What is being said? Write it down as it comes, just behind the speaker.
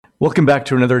Welcome back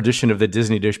to another edition of the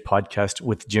Disney Dish podcast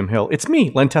with Jim Hill. It's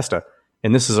me, Len Testa,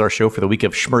 and this is our show for the week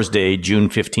of Schmurz Day, June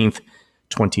 15th,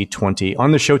 2020.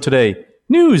 On the show today,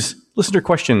 news, listener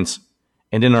questions,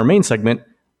 and in our main segment,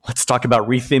 let's talk about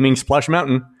retheming Splash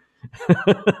Mountain.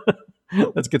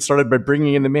 Let's get started by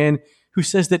bringing in the man who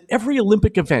says that every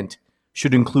Olympic event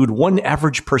should include one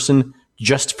average person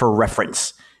just for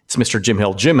reference. It's Mr. Jim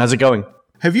Hill. Jim, how's it going?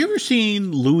 Have you ever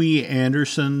seen Louis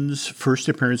Anderson's first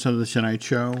appearance on The Tonight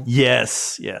Show?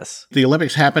 Yes. The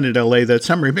Olympics happened in L.A. that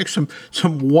summer. He makes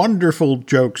some wonderful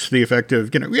jokes to the effect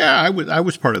of, I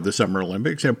was part of the Summer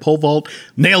Olympics, and pole vault,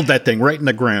 nailed that thing right in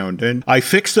the ground. And I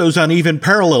fixed those uneven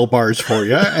parallel bars for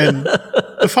you. And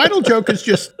the final joke is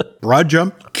just broad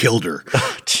jump, killed her.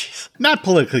 Not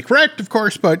politically correct, of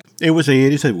course, but it was a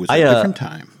different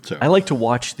time. So I like to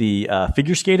watch the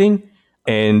figure skating.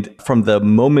 And from the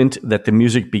moment that the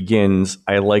music begins,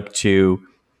 I like to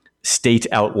state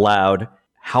out loud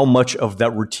how much of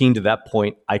that routine to that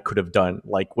point I could have done.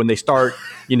 Like when they start,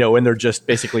 and they're just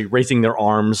basically raising their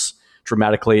arms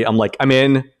dramatically, I'm like, I'm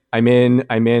in.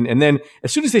 And then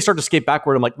as soon as they start to skate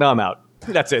backward, I'm like, no, I'm out.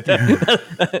 That's it.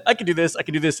 I can do this.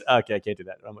 Okay, I can't do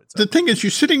that. The thing is, you're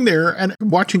sitting there and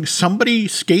watching somebody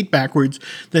skate backwards,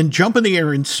 then jump in the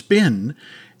air and spin.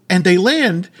 And they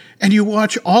land, and you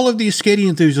watch all of these skating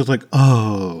enthusiasts like,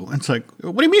 oh. And it's like,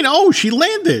 what do you mean, oh, she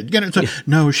landed? It's like,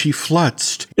 no, she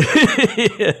flutzed.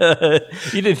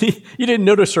 Yeah. You didn't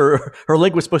notice her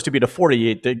leg was supposed to be at a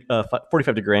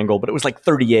 45 degree angle, but it was like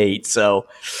 38. So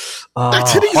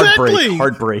that's it exactly.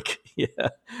 Heartbreak. Yeah.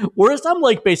 Whereas I'm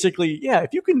like, basically,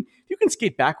 if you can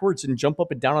skate backwards and jump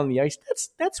up and down on the ice,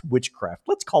 that's witchcraft.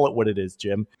 Let's call it what it is,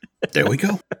 Jim. There we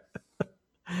go.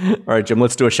 All right, Jim,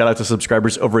 let's do a shout out to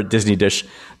subscribers over at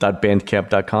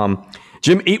disneydish.bandcamp.com.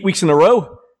 Jim, 8 weeks in a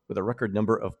row with a record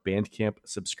number of Bandcamp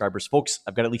subscribers. Folks,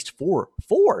 I've got at least four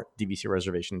DVC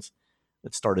reservations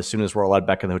that start as soon as we're allowed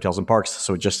back in the hotels and parks.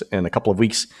 So just in a couple of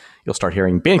weeks, you'll start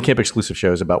hearing Bandcamp exclusive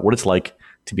shows about what it's like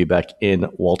to be back in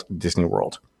Walt Disney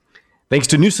World. Thanks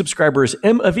to new subscribers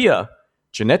M. Avia,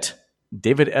 Jeanette,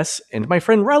 David S., and my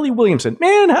friend Riley Williamson.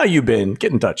 Man, how you been?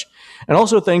 Get in touch. And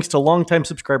also thanks to longtime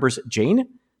subscribers Jane,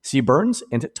 C. Burns,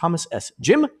 and Thomas S.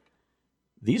 Jim,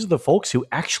 these are the folks who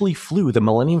actually flew the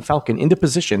Millennium Falcon into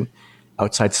position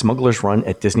outside Smuggler's Run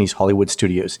at Disney's Hollywood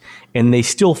Studios. And they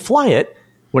still fly it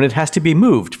when it has to be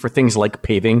moved for things like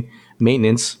paving,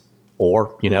 maintenance,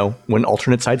 or, when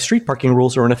alternate side street parking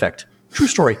rules are in effect. True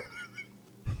story.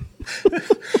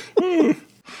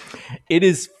 It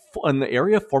is in the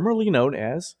area formerly known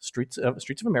as Streets of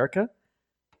America.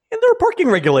 And there are parking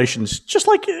regulations, just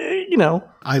like,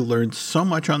 I learned so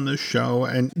much on this show,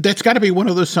 and that's got to be one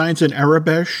of those signs in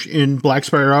Arabesh in Black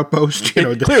Spire Outpost.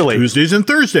 Clearly. Tuesdays and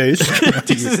Thursdays.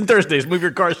 Tuesdays and Thursdays, move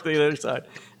your cars to the other side.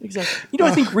 Exactly.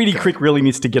 I think Reedy Creek really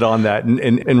needs to get on that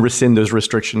and rescind those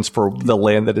restrictions for the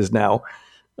land that is now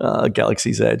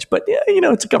Galaxy's Edge. But,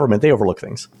 it's a government. They overlook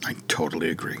things. I totally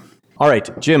agree. All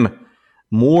right, Jim,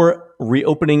 more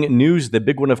reopening news. The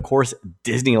big one, of course,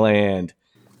 Disneyland.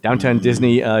 Downtown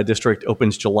Disney District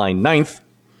opens July 9th.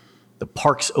 The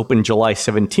parks open July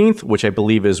 17th, which I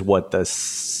believe is what, the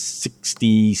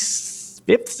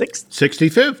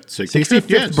 65th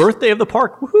yes. birthday of the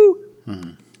park. Woohoo!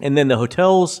 Mm-hmm. And then the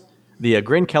hotels, the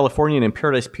Grand Californian and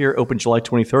Paradise Pier open July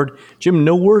 23rd. Jim,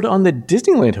 no word on the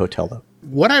Disneyland hotel, though.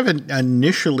 What I've been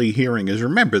initially hearing is,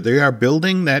 remember, they are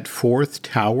building that fourth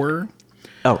tower.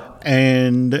 Oh.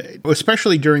 And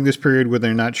especially during this period where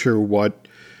they're not sure what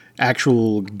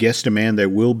actual guest demand there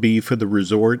will be for the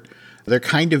resort, they're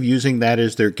kind of using that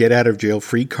as their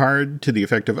get-out-of-jail-free card to the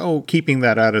effect of, keeping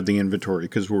that out of the inventory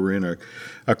because we're in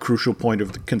a crucial point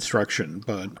of the construction.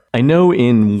 But I know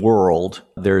in World,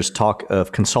 there's talk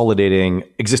of consolidating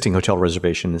existing hotel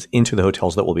reservations into the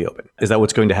hotels that will be open. Is that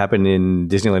what's going to happen in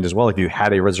Disneyland as well? If you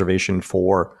had a reservation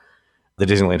for the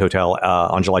Disneyland Hotel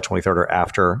on July 23rd or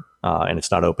after, and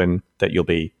it's not open, that you'll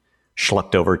be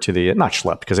schlepped over to not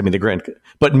schlepped, because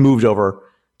but moved over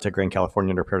to Grand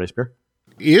Californian or Paradise Pier?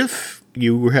 If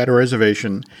you had a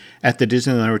reservation at the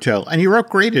Disneyland Hotel and you're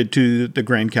upgraded to the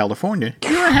Grand California,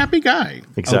 you're a happy guy.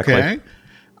 Exactly. Okay?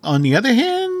 On the other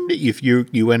hand, if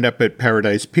you end up at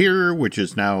Paradise Pier, which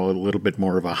is now a little bit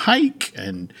more of a hike,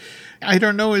 and I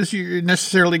don't know as you're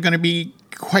necessarily going to be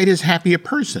quite as happy a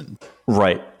person.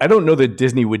 Right. I don't know that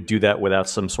Disney would do that without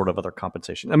some sort of other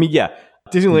compensation. I mean,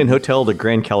 Disneyland Hotel to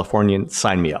Grand Californian,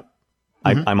 sign me up.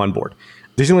 I'm on board.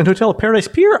 Disneyland Hotel at Paradise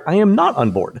Pier, I am not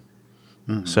on board.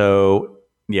 So,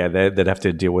 they'd have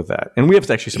to deal with that. And we have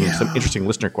actually some interesting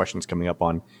listener questions coming up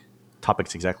on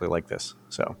topics exactly like this.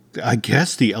 So I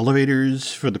guess the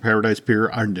elevators for the Paradise Pier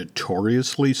are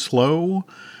notoriously slow.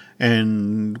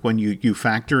 And when you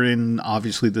factor in,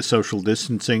 obviously, the social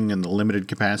distancing and the limited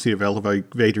capacity of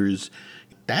elevators,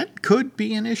 that could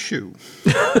be an issue.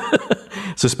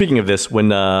 So speaking of this, so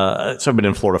I've been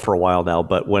in Florida for a while now,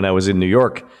 but when I was in New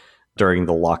York during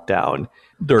the lockdown,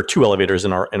 there are 2 elevators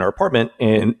in our apartment,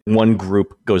 and one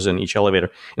group goes in each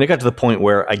elevator. And it got to the point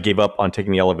where I gave up on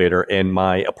taking the elevator, and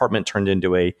my apartment turned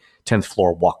into a 10th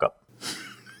floor walk up.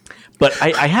 But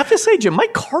I have to say, Jim, my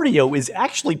cardio is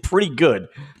actually pretty good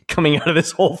coming out of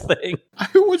this whole thing. I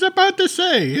was about to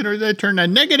say, they turned a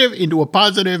negative into a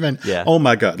positive, and oh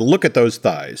my God, look at those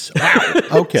thighs. Wow.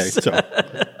 Okay, so.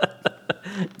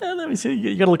 Let me see.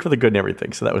 You got to look for the good and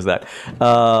everything. So that was that.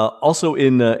 Also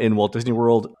in Walt Disney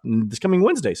World this coming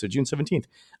Wednesday, so June 17th,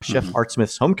 Chef Art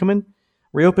Smith's Homecoming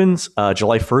reopens.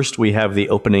 July 1st, we have the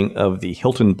opening of the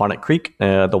Hilton Bonnet Creek,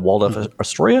 the Waldorf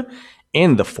Astoria,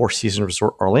 and the Four Seasons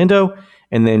Resort Orlando.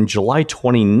 And then July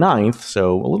 29th,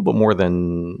 so a little bit more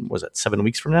than, 7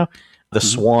 weeks from now, the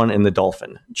Swan and the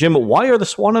Dolphin. Jim, why are the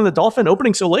Swan and the Dolphin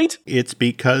opening so late? It's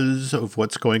because of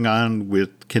what's going on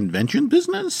with convention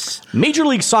business. Major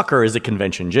League Soccer is a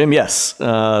convention, Jim, yes.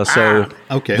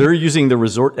 Okay. They're using the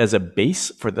resort as a base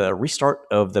for the restart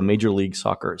of the Major League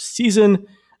Soccer season.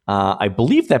 I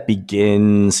believe that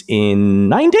begins in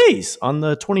 9 days on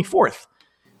the 24th.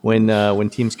 When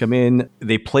teams come in,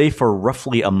 they play for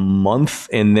roughly a month,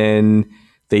 and then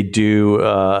they do,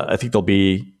 I think there'll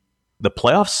be, the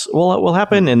playoffs will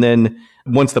happen, and then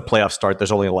once the playoffs start,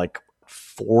 there's only like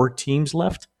 4 teams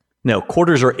left. No,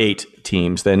 quarters are 8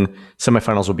 teams, then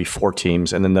semifinals will be 4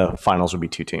 teams, and then the finals will be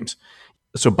 2 teams.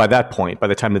 So by that point, by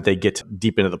the time that they get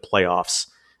deep into the playoffs,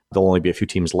 there'll only be a few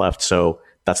teams left, so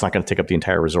that's not going to take up the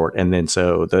entire resort. And then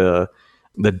so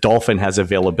the Dolphin has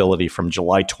availability from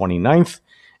July 29th,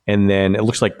 and then it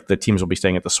looks like the teams will be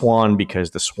staying at the Swan, because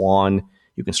the Swan,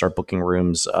 you can start booking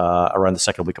rooms around the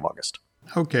second week of August.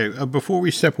 Okay, before we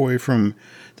step away from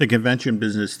the convention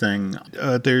business thing,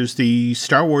 there's the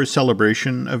Star Wars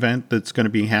Celebration event that's going to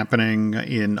be happening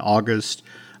in August.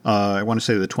 I want to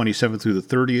say the 27th through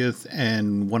the 30th,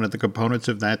 and one of the components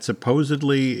of that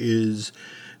supposedly is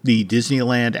the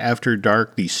Disneyland After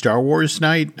Dark, the Star Wars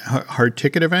Night hard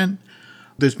ticket event.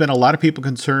 There's been a lot of people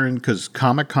concerned because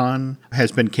Comic-Con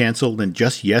has been canceled, and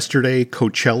just yesterday,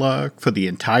 Coachella for the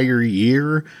entire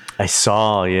year. I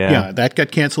saw, yeah. Yeah, that got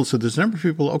canceled. So there's a number of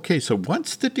people, okay, so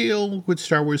what's the deal with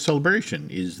Star Wars Celebration?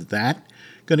 Is that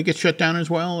going to get shut down as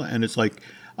well? And it's like,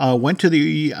 went to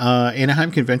the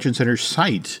Anaheim Convention Center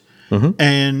site,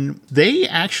 and they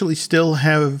actually still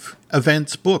have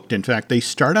events booked. In fact, they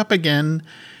start up again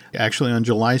actually on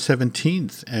July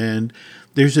 17th, and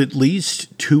there's at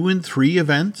least 2 and 3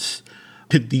 events.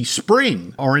 The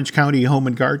spring Orange County Home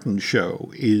and Garden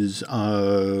Show is,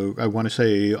 I want to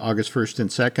say, August 1st and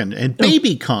 2nd. And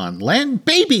BabyCon, Land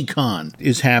BabyCon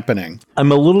is happening.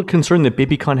 I'm a little concerned that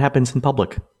BabyCon happens in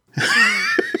public.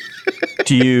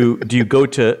 Do you go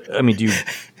to, I mean, do you...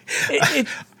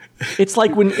 It's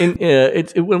like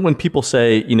when people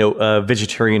say,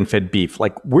 vegetarian-fed beef.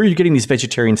 Like, where are you getting these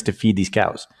vegetarians to feed these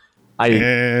cows?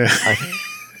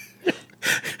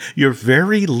 You're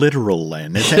very literal,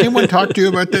 Len. Has anyone talked to you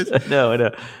about this? No, I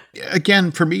know.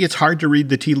 Again, for me, it's hard to read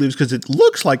the tea leaves because it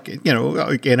looks like,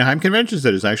 like Anaheim Convention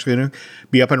Center is actually going to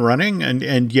be up and running.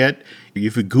 And yet,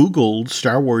 if you Googled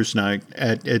Star Wars Night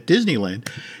at Disneyland,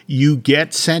 you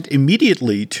get sent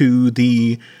immediately to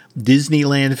the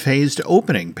Disneyland phased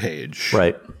opening page.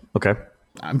 Right. Okay.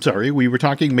 I'm sorry. We were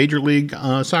talking Major League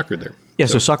Soccer there. Yeah,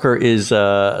 so soccer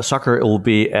will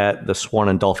be at the Swan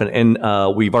and Dolphin.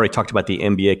 And we've already talked about the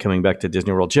NBA coming back to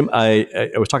Disney World. Jim,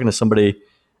 I was talking to somebody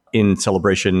in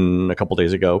Celebration a couple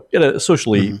days ago at a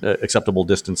socially acceptable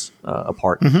distance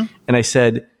apart. And I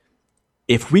said,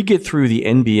 if we get through the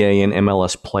NBA and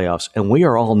MLS playoffs and we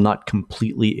are all not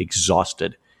completely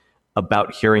exhausted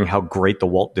about hearing how great the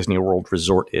Walt Disney World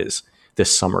Resort is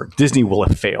this summer, Disney will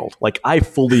have failed. Like, I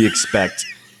fully expect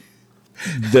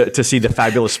to see the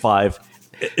Fabulous Five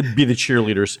be the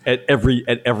cheerleaders at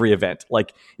every event.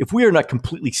 Like, if we are not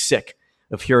completely sick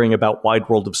of hearing about Wide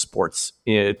World of Sports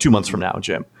 2 months from now,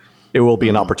 Jim, it will be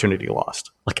an opportunity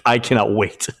lost. Like, I cannot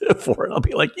wait for it. I'll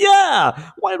be like,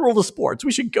 yeah, Wide World of Sports,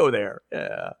 we should go there.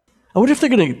 Yeah. I wonder if they're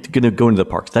gonna go into the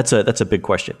parks. That's a big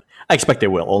question. I expect they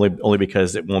will, only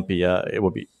because it won't be it'll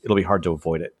be hard to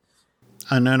avoid it.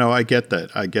 No, I get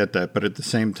that. But at the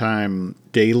same time,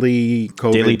 daily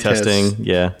COVID testing,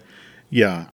 tests,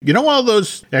 yeah. All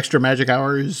those extra magic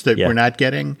hours that we're not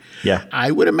getting? Yeah.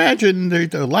 I would imagine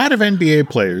that a lot of NBA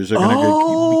players are going to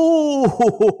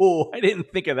go. I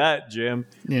didn't think of that, Jim.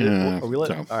 Yeah. All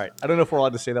right. I don't know if we're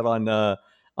allowed to say that on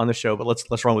the show, but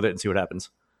let's run with it and see what happens.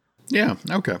 Yeah.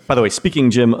 Okay. By the way, speaking,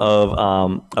 Jim,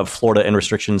 of Florida and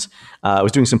restrictions, I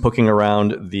was doing some poking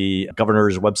around the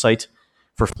governor's website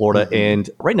for Florida, and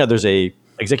right now there's a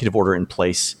executive order in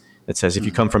place that says if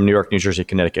you come from New York, New Jersey,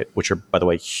 Connecticut, which are, by the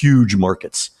way, huge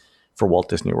markets for Walt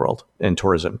Disney World and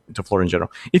tourism to Florida in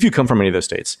general, if you come from any of those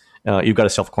states, you've got to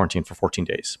self-quarantine for 14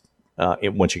 days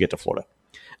once you get to Florida.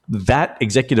 That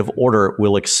executive order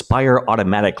will expire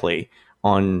automatically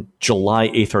on July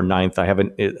 8th or 9th. I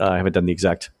haven't done the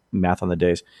exact math on the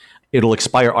days. It'll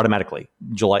expire automatically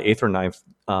July 8th or 9th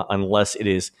unless it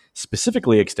is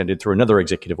specifically extended through another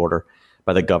executive order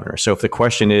by the governor. So if the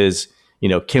question is,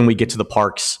 can we get to the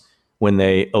parks when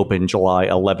they open July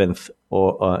 11th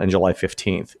and July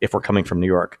 15th if we're coming from New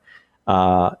York?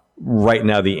 Right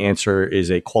now, the answer is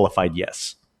a qualified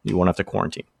yes. You won't have to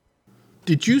quarantine.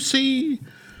 Did you see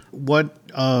what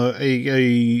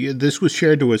this was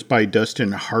shared to us by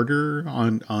Dustin Harder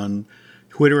on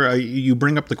Twitter? You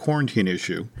bring up the quarantine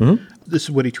issue. Mm-hmm. This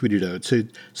is what he tweeted out. It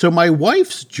said, so my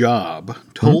wife's job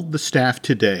told the staff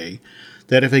today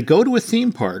that if they go to a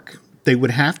theme park, they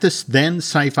would have to then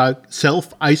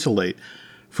self-isolate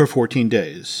for 14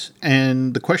 days.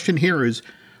 And the question here is,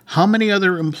 how many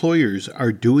other employers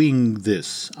are doing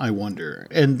this, I wonder?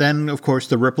 And then, of course,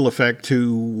 the ripple effect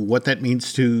to what that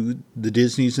means to the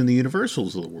Disneys and the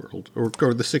Universals of the world, or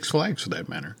the Six Flags for that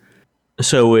matter.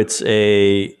 So it's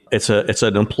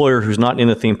an employer who's not in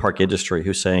the theme park industry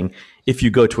who's saying, if you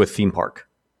go to a theme park,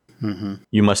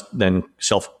 you must then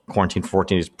self-quarantine for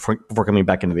 14 days before coming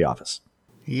back into the office.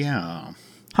 Yeah.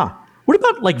 Huh. What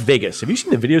about like Vegas? Have you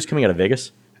seen the videos coming out of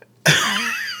Vegas?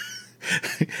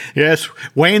 Yes,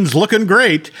 Wayne's looking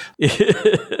great.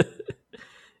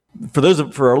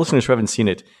 For our listeners who haven't seen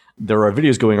it, there are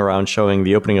videos going around showing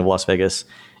the opening of Las Vegas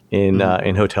in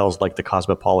hotels like the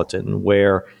Cosmopolitan,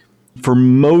 where for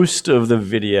most of the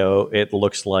video it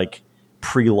looks like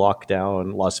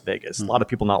pre-lockdown Las Vegas. A lot of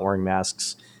people not wearing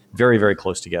masks, very, very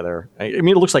close together. I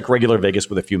mean, it looks like regular Vegas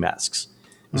with a few masks.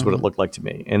 Is what it looked like to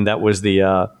me, and that was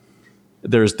the.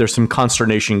 There's some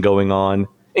consternation going on,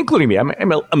 including me. I'm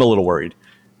a little worried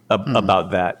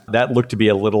about that. That looked to be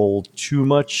a little too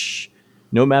much,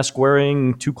 no mask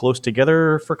wearing, too close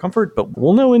together for comfort. But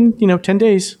we'll know in 10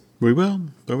 days. We will.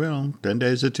 10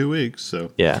 days or 2 weeks.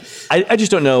 So yeah, I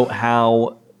just don't know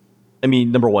how. I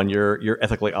mean, number one, you're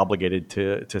ethically obligated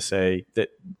to say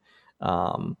that.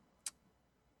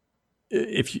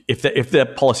 If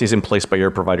that policy is in place by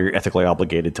your provider, you're ethically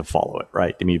obligated to follow it,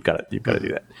 right? I mean, you've got to do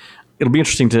that. It'll be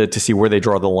interesting to see where they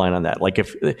draw the line on that. Like,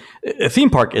 if a theme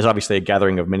park is obviously a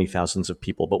gathering of many thousands of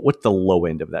people, but what's the low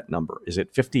end of that number? Is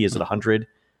it 50? Is it 100?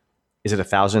 Is it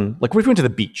 1,000? Like, what if you went to the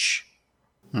beach?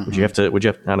 Would you have to?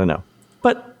 I don't know.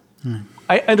 But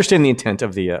I understand the intent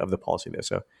of the policy there,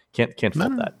 so can't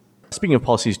fault that. Speaking of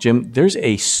policies, Jim, there's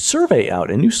a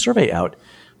new survey out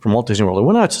from Walt Disney World. It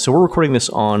went out, so we're recording this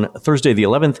on Thursday the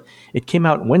 11th. It came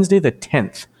out Wednesday the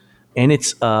 10th, and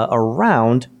it's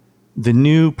around the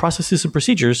new processes and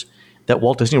procedures that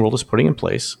Walt Disney World is putting in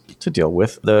place to deal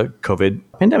with the COVID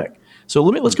pandemic. So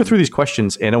let's go through these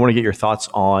questions, and I want to get your thoughts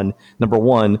on, number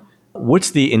one, what's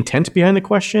the intent behind the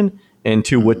question, and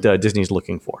two, what Disney's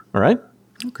looking for. All right?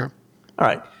 Okay. All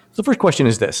right. So the first question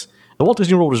is this. The Walt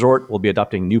Disney World Resort will be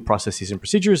adopting new processes and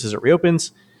procedures as it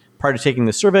reopens. Prior to taking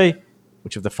the survey,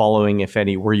 which of the following, if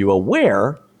any, were you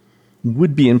aware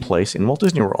would be in place in Walt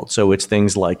Disney World? So it's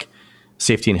things like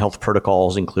safety and health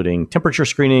protocols, including temperature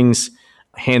screenings,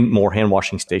 more hand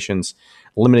washing stations,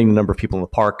 limiting the number of people in the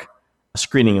park,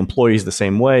 screening employees the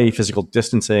same way, physical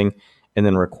distancing, and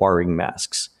then requiring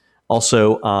masks.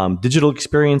 Also, digital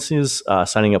experiences,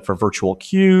 signing up for virtual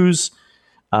queues,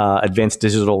 advanced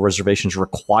digital reservations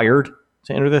required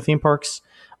to enter the theme parks,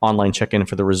 online check-in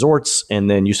for the resorts, and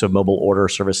then use of mobile order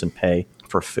service and pay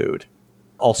for food.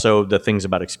 Also, the things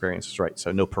about experiences, right?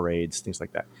 So no parades, things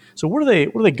like that. So what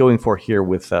are they going for here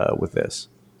with this?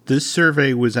 This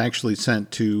survey was actually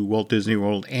sent to Walt Disney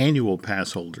World annual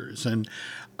pass holders, and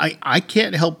I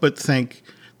can't help but think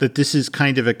that this is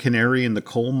kind of a canary in the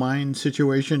coal mine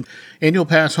situation. Annual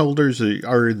pass holders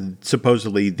are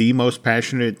supposedly the most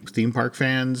passionate theme park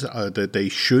fans, that they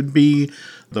should be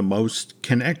the most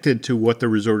connected to what the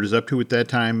resort is up to at that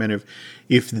time. And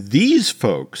if these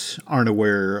folks aren't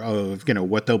aware of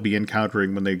what they'll be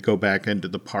encountering when they go back into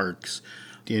the parks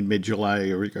in mid-July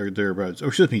or thereabouts, or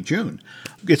excuse me, June,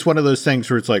 it's one of those things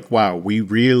where it's like, wow, we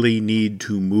really need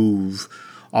to move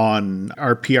on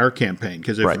our PR campaign,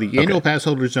 because if the annual pass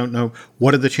holders don't know,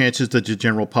 what are the chances that the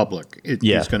general public is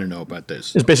going to know about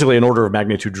this? It's basically an order of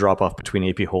magnitude drop off between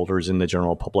AP holders and the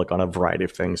general public on a variety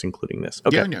of things, including this.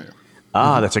 Okay. Yeah.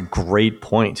 That's a great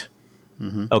point.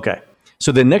 Okay.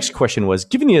 So the next question was,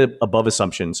 given the above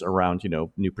assumptions around,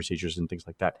 new procedures and things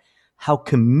like that, how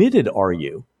committed are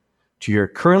you to your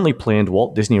currently planned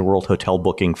Walt Disney World hotel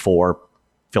booking for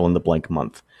fill in the blank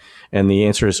month? And the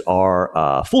answers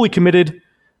are fully committed.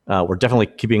 We're definitely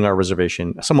keeping our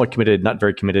reservation. Somewhat committed, not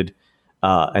very committed,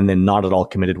 and then not at all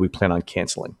committed. We plan on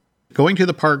canceling. Going to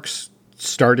the parks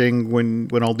starting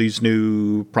when all these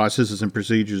new processes and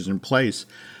procedures in place,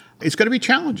 it's going to be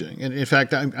challenging. And in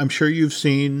fact, I'm sure you've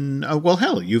seen,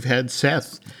 you've had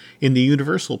Seth in the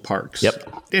Universal parks.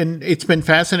 Yep. And it's been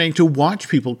fascinating to watch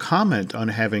people comment on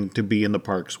having to be in the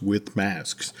parks with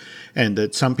masks. And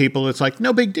that some people, it's like,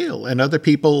 no big deal. And other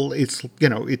people,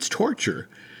 it's torture.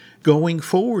 Going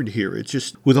forward here, it's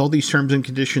just with all these terms and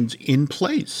conditions in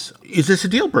place. Is this a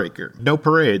deal breaker? No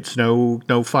parades, no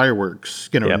fireworks,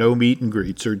 Yep. no meet and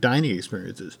greets or dining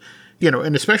experiences.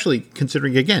 And especially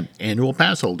considering, again, annual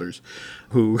pass holders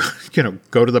who,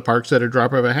 go to the parks at a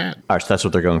drop of a hat. All right, so that's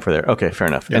what they're going for there. Okay, fair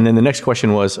enough. Yeah. And then the next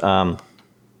question was,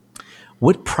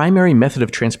 what primary method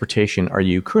of transportation are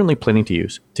you currently planning to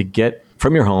use to get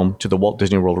from your home to the Walt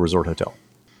Disney World Resort Hotel?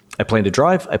 I plan to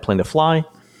drive, I plan to fly,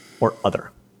 or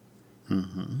other.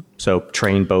 Mm-hmm. So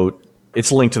train, boat.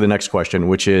 It's linked to the next question,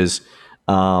 which is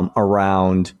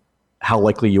around how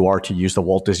likely you are to use the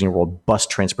Walt Disney World bus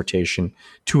transportation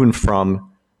to and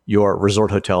from your resort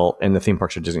hotel and the theme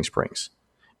parks of Disney Springs.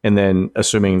 And then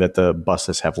assuming that the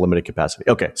buses have limited capacity.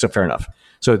 Okay, so fair enough.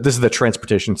 So this is the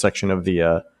transportation section of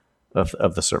the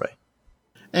of the survey.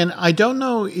 And I don't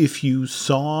know if you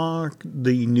saw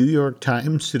the New York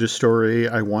Times did a story,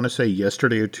 I want to say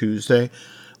yesterday or Tuesday,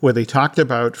 where they talked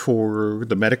about for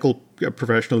the medical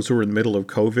professionals who were in the middle of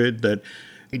COVID that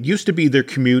it used to be their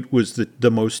commute was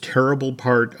the most terrible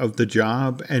part of the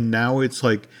job. And now it's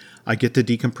like, I get to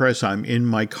decompress. I'm in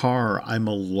my car. I'm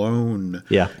alone.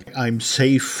 Yeah. I'm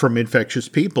safe from infectious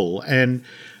people. And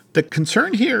the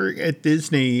concern here at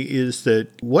Disney is that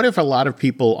what if a lot of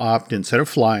people opt, instead of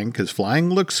flying, because flying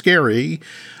looks scary,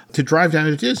 to drive down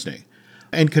to Disney?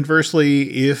 And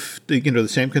conversely, if the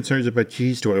same concerns about,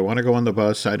 geez, do I want to go on the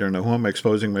bus? I don't know. Who am I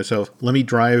exposing myself? Let me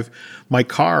drive my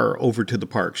car over to the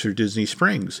parks or Disney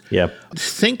Springs. Yeah.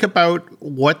 Think about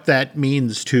what that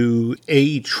means to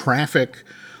traffic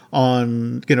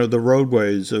on the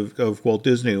roadways of Walt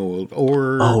Disney World,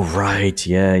 or right,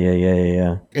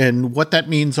 yeah, and what that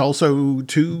means also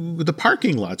to the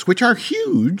parking lots, which are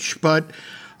huge, but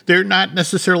they're not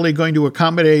necessarily going to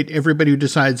accommodate everybody who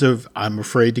decides I'm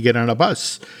afraid to get on a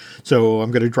bus, so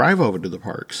I'm going to drive over to the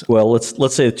parks. Well,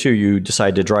 let's say too you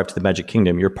decide to drive to the Magic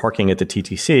Kingdom. You're parking at the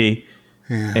TTC,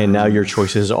 and now your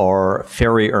choices are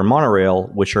ferry or monorail,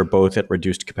 which are both at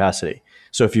reduced capacity.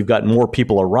 So if you've got more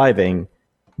people arriving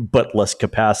but less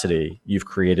capacity, you've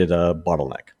created a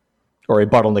bottleneck, or a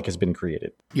bottleneck has been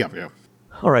created. Yeah.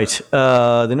 All right.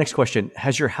 The next question.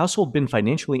 Has your household been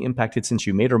financially impacted since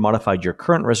you made or modified your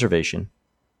current reservation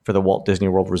for the Walt Disney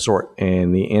World Resort?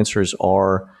 And the answers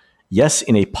are yes,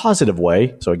 in a positive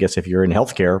way. So I guess if you're in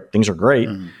healthcare, things are great.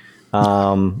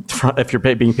 If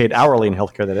you're being paid hourly in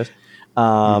healthcare, that is.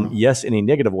 Yes, in a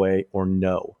negative way, or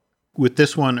no. With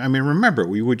this one, I mean, remember,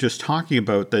 we were just talking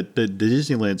about the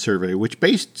Disneyland survey, which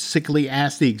basically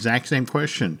asked the exact same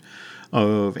question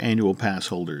of annual pass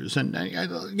holders. And,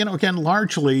 again,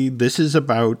 largely this is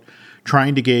about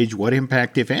trying to gauge what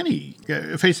impact, if any.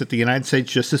 Face it, the United States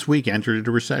just this week entered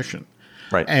a recession.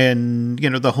 Right. And,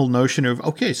 the whole notion of,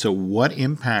 okay, so what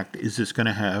impact is this going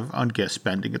to have on guest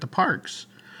spending at the parks?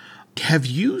 Have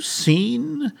you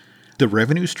seen the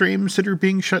revenue streams that are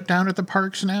being shut down at the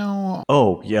parks now?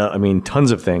 Oh, yeah. I mean,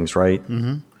 tons of things, right?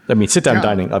 Mm-hmm. I mean, sit-down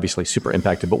dining, obviously super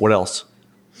impacted, but what else?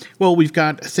 Well, we've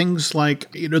got things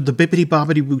like, the Bibbidi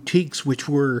Bobbidi boutiques, which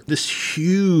were this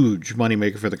huge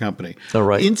moneymaker for the company. Oh,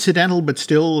 right. Incidental, but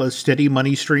still a steady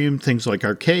money stream. Things like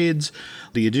arcades,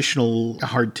 the additional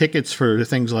hard tickets for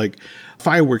things like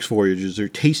fireworks voyages or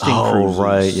tasting cruises. Oh,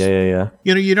 right. Yeah.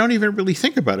 You don't even really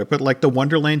think about it, but like the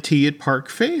Wonderland Tea at Park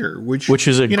Fair, which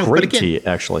is a great tea,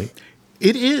 actually.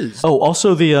 It is. Oh,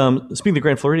 also speaking of the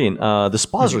Grand Floridian, the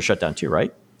spas are shut down too,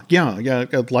 right? Yeah.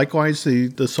 Likewise,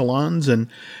 the salons. And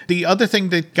the other thing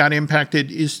that got impacted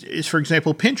is for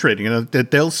example, pin trading. That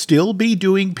they'll still be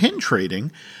doing pin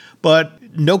trading, but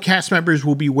no cast members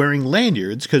will be wearing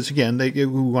lanyards because, again, they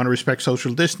want to respect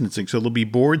social distancing. So there'll be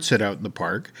boards set out in the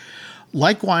park.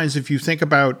 Likewise, if you think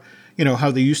about, how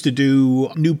they used to do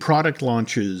new product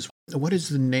launches. What is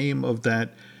the name of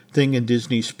that thing in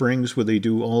Disney Springs where they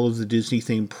do all of the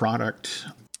Disney-themed product?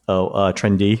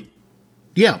 Trendy.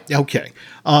 Yeah, okay.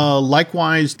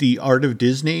 Likewise, the Art of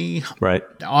Disney, Right.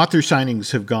 author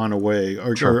signings have gone away,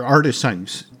 or artist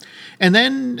signings. And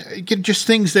then just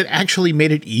things that actually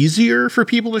made it easier for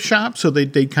people to shop, so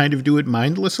they kind of do it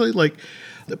mindlessly, like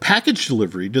the package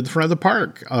delivery to the front of the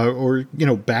park, or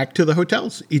back to the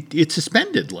hotels. It's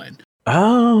suspended, Len.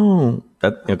 Oh,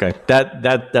 okay.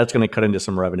 That's going to cut into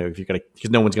some revenue because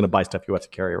no one's going to buy stuff you have to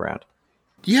carry around.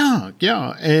 Yeah,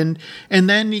 and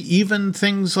then even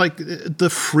things like the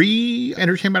free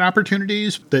entertainment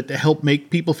opportunities that help make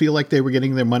people feel like they were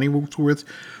getting their money worth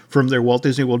from their Walt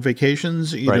Disney World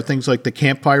vacations. Things like the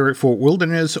campfire at Fort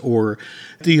Wilderness or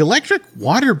the electric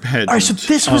water pageant. All right, so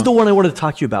this was the one I wanted to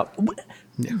talk to you about.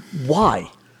 Why?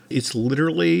 It's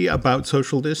literally about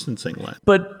social distancing, Len.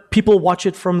 But people watch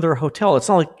it from their hotel. It's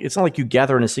not like you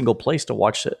gather in a single place to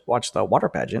watch the water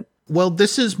pageant. Well,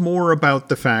 this is more about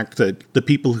the fact that the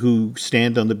people who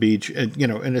stand on the beach,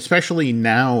 and especially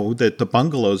now that the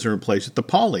bungalows are in place at the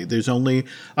Poly, there's only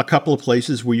a couple of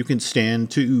places where you can stand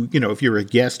to, if you're a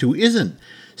guest who isn't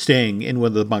staying in one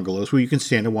of the bungalows, where you can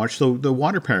stand and watch the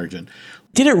water pageant.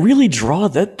 Did it really draw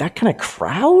that kind of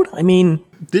crowd? I mean,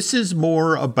 this is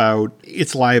more about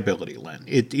its liability, Len.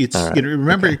 It's right.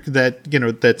 Remember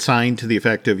that sign to the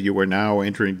effect of "You are now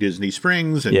entering Disney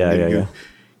Springs," and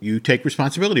you take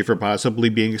responsibility for possibly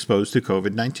being exposed to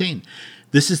COVID-19.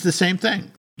 This is the same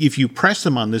thing. If you press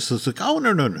them on this, it's like, oh,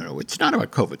 no, it's not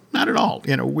about COVID. Not at all.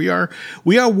 We are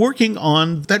working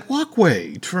on that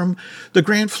walkway from the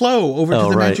Grand Flow over to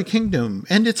the Magic Kingdom,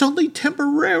 and it's only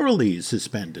temporarily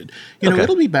suspended.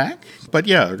 It'll be back. But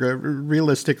yeah,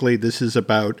 realistically, this is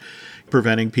about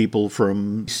preventing people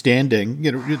from standing,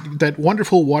 that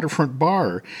wonderful waterfront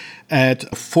bar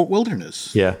at Fort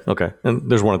Wilderness. Yeah, okay. And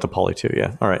there's one at the Poly too,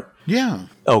 yeah. All right. Yeah.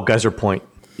 Oh, Geyser Point.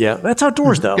 Yeah, that's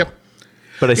outdoors though. Yep.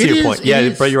 But I see your point.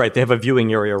 Yeah, but you're right. They have a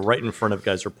viewing area right in front of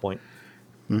Geyser Point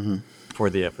for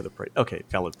the parade. Okay,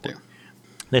 valid point. Yeah.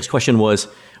 Next question was,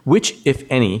 which, if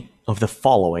any, of the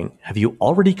following have you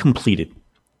already completed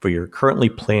for your currently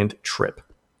planned trip?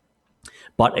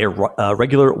 Bought a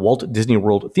regular Walt Disney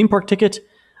World theme park ticket,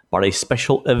 bought a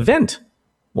special event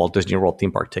Walt Disney World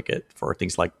theme park ticket for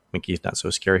things like Mickey's Not So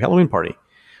Scary Halloween Party,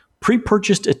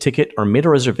 pre-purchased a ticket or made a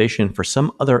reservation for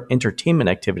some other entertainment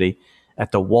activity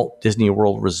at the Walt Disney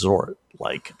World Resort,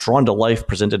 like Drawn to Life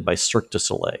presented by Cirque du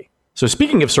Soleil. So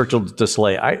speaking of Cirque du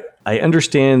Soleil, I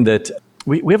understand that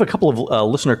we have a couple of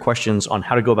listener questions on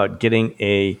how to go about getting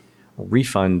a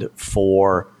refund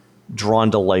for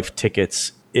Drawn to Life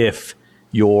tickets if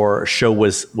your show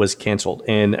was canceled.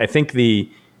 And I think the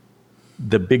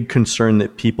big concern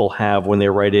that people have when they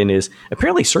write in is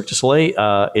apparently Cirque du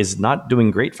Soleil is not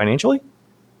doing great financially.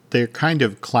 They're kind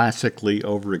of classically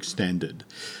overextended.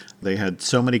 They had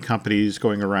so many companies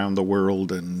going around the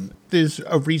world, and there's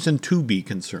a reason to be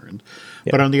concerned.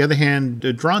 Yeah. But on the other hand,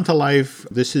 Drawn to Life,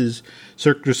 this is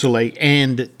Cirque du Soleil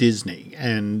and Disney.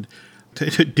 And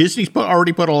Disney's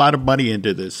already put a lot of money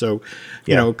into this. So,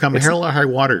 come hell or high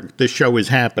water, this show is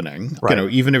happening. Right.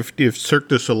 Even if Cirque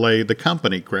du Soleil, the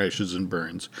company, crashes and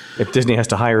burns. If Disney has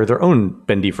to hire their own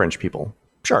bendy French people,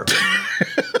 sure.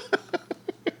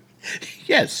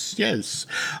 Yes.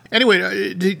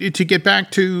 Anyway, to get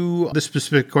back to the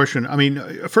specific question, I mean,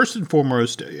 first and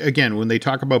foremost, again, when they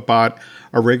talk about bought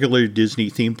a regular Disney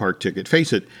theme park ticket,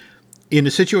 face it, in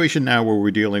a situation now where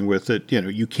we're dealing with it,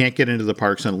 you can't get into the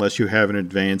parks unless you have an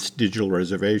advanced digital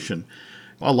reservation.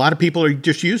 A lot of people are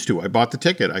just used to, I bought the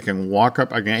ticket. I can walk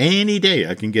up, any day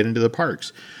I can get into the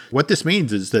parks. What this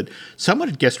means is that someone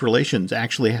at Guest Relations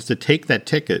actually has to take that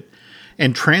ticket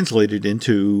and translate it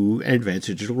into an advanced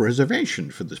digital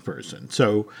reservation for this person.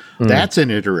 So that's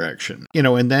an interaction.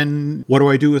 And then what do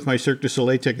I do with my Cirque du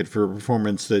Soleil ticket for a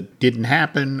performance that didn't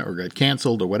happen or got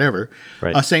canceled or whatever?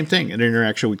 Right. Same thing, an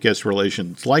interaction with Guest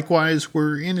Relations. Likewise,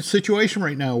 we're in a situation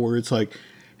right now where it's like,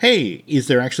 hey, is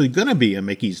there actually going to be a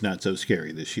Mickey's Not So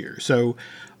Scary this year? So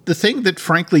the thing that,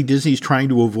 frankly, Disney's trying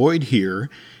to avoid here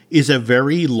is a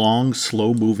very long,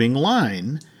 slow-moving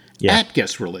line at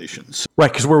Guest Relations.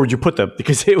 Right, because where would you put them?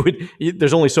 Because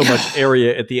there's only so much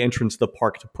area at the entrance of the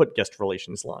park to put Guest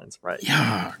Relations lines, right?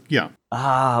 Yeah.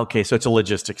 Okay, so it's a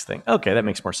logistics thing. Okay, that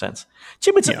makes more sense.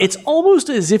 Jim, it's almost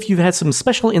as if you've had some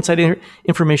special inside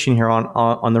information here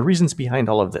on the reasons behind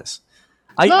all of this.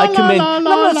 I commend. I'm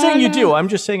not saying you do. I'm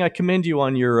just saying I commend you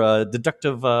on your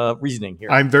deductive reasoning here.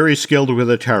 I'm very skilled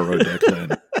with a tarot deck,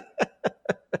 Lynn.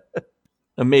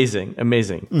 Amazing.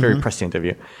 Very prescient of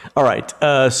you. All right.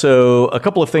 So a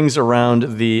couple of things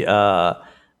around the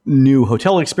new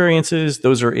hotel experiences.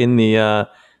 Those are in the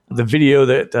video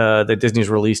that Disney's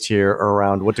released here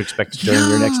around what to expect during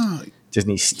your next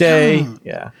Disney Stay. Yeah.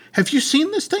 Yeah. Have you seen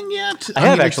this thing yet? I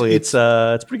have actually. It's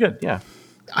pretty good. Yeah.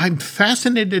 I'm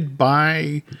fascinated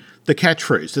by the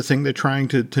catchphrase, the thing they're trying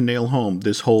to nail home,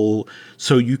 this whole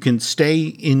so you can stay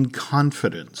in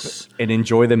confidence. And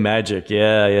enjoy the magic.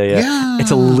 Yeah. Yeah.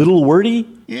 It's a little wordy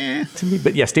Yeah. to me,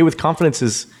 but yeah, stay with confidence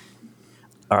is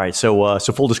all right. So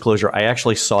full disclosure, I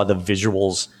actually saw the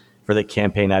visuals for the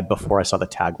campaign ad before I saw the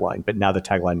tagline, but now the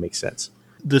tagline makes sense.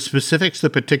 The specifics, the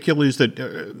particulars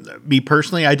that me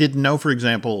personally, I didn't know, for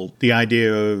example, the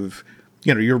idea of,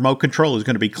 your remote control is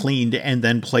going to be cleaned and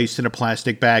then placed in a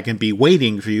plastic bag and be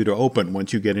waiting for you to open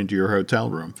once you get into your hotel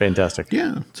room. Fantastic.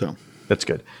 Yeah, so. That's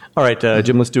good. All right,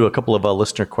 Jim, let's do a couple of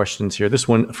listener questions here. This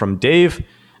one from Dave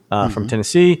from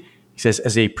Tennessee. He says,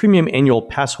 as a premium annual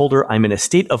pass holder, I'm in a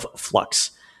state of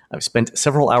flux. I've spent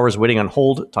several hours waiting on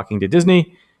hold, talking to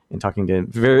Disney and talking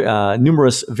to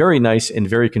numerous very nice and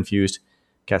very confused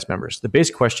cast members. The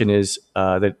base question is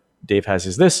that Dave has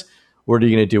is this: what are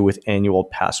you going to do with annual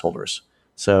pass holders?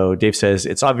 So Dave says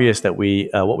it's obvious that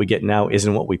what we get now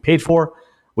isn't what we paid for.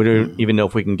 We don't even know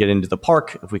if we can get into the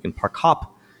park, if we can park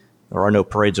hop. There are no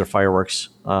parades or fireworks,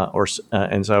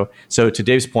 and so to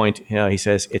Dave's point, he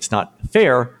says it's not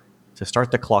fair to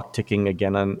start the clock ticking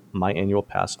again on my annual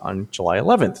pass on July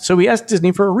 11th. So he asked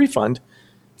Disney for a refund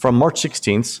from March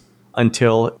 16th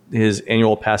until his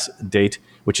annual pass date,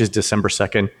 which is December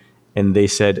 2nd, and they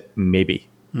said maybe.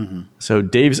 So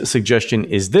Dave's suggestion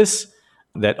is this: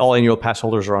 that all annual pass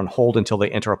holders are on hold until they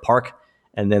enter a park,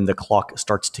 and then the clock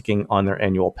starts ticking on their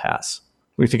annual pass.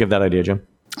 What do you think of that idea, Jim?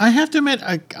 I have to admit,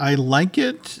 I like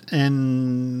it,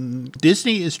 and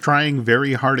Disney is trying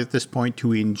very hard at this point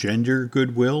to engender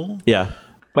goodwill. Yeah.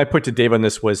 My point to Dave on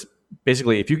this was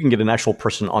basically, if you can get an actual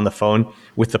person on the phone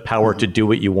with the power to do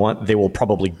what you want, they will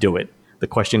probably do it. The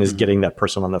question is getting that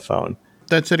person on the phone.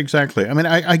 That's it exactly. I mean,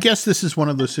 I guess this is one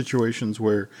of those situations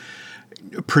where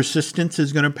persistence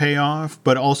is going to pay off,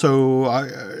 but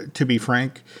also, to be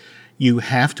frank, you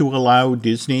have to allow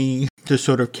Disney to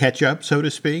sort of catch up, so to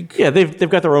speak. Yeah, they've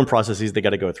got their own processes they got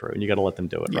to go through, and you got to let them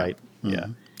do it, right? Yeah.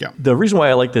 The reason why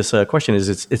I like this question is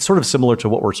it's sort of similar to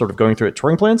what we're sort of going through at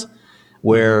Touring Plans,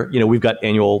 where we've got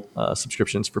annual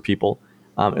subscriptions for people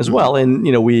as well, and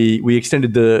we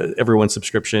extended everyone's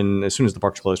subscription as soon as the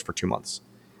parks closed for 2 months,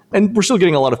 and we're still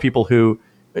getting a lot of people who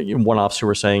one-offs who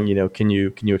are saying, can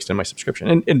you extend my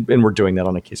subscription, and we're doing that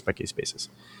on a case by case basis.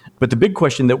 But the big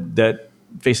question that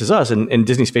faces us, and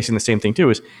Disney's facing the same thing too,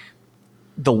 is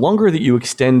the longer that you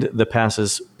extend the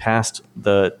passes past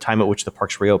the time at which the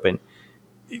parks reopen,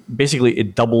 basically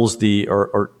it doubles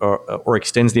or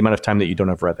extends the amount of time that you don't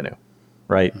have revenue,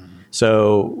 right?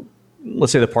 So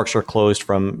let's say the parks are closed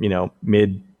from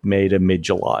mid-May to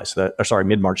mid-July,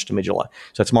 mid-March to mid-July.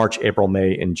 So that's March, April,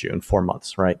 May, and June, 4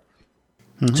 months, right?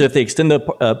 So if they extend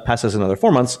the passes another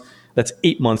 4 months, that's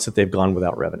 8 months that they've gone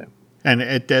without revenue. And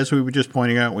as we were just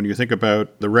pointing out, when you think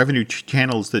about the revenue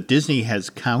channels that Disney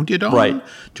has counted on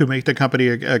to make the company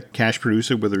a cash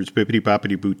producer, whether it's Bippity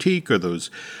Boppity Boutique or those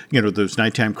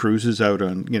nighttime cruises out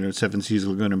on Seven Seas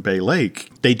Lagoon and Bay Lake,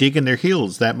 they dig in their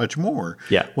heels that much more.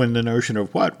 Yeah. When the notion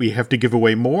of we have to give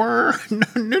away more?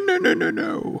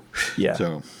 No.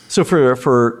 Yeah. So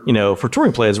for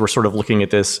Touring Plans, we're sort of looking at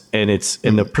this, and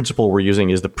the principle we're using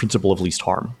is the principle of least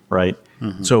harm, right?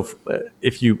 So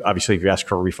if you ask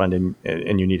for a refund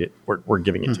and you need it, we're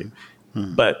giving it to you.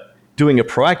 But doing it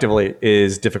proactively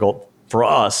is difficult for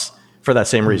us for that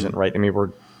same reason, right? I mean,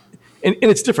 and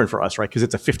it's different for us, right? Because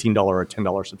it's a $15 or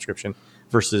 $10 subscription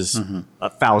versus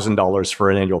 $1,000 for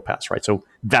an annual pass, right? So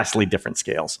vastly different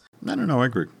scales. I don't know. I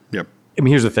agree. Yep. I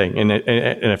mean, here's the thing, and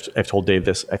I've told Dave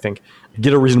this, I think.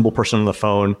 Get a reasonable person on the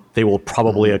phone. They will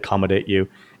probably accommodate you,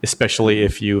 especially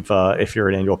if you're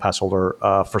an annual pass holder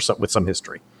with some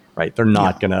history, right? They're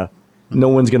not gonna. No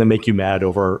one's gonna make you mad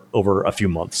over a few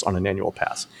months on an annual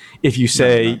pass. If you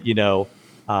say,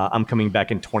 I'm coming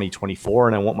back in 2024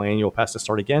 and I want my annual pass to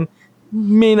start again,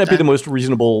 may not be the most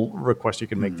reasonable request you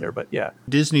can make there, but yeah.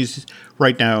 Disney's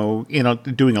right now,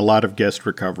 doing a lot of guest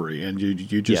recovery, and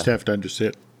you just have to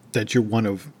understand that you're one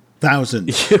of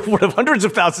thousands. One of hundreds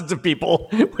of thousands of people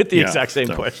with the exact same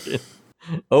question.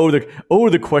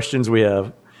 The questions we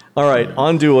have. All right,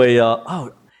 on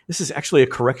to this is actually a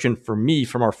correction for me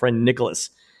from our friend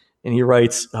Nicholas. And he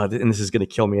writes, and this is going to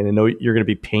kill me, and I know you're going to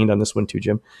be pained on this one too,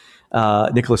 Jim.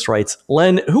 Nicholas writes,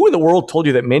 Len, who in the world told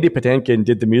you that Mandy Patinkin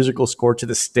did the musical score to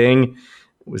The Sting?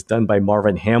 It was done by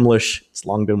Marvin Hamlish. It's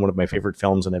long been one of my favorite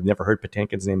films, and I've never heard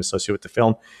Patinkin's name associated with the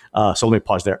film. So let me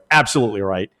pause there. Absolutely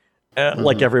right.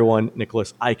 Like everyone,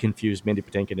 Nicholas, I confuse Mandy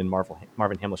Patinkin and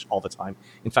Marvin Hamlish all the time.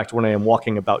 In fact, when I am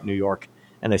walking about New York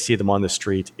and I see them on the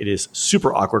street, it is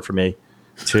super awkward for me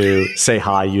to say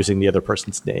hi using the other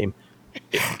person's name.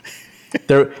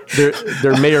 There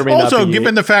may or may also, not be.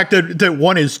 Given the fact that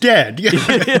one is dead.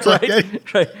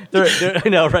 Right. I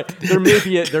know, right.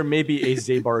 There may be a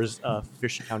Zabar's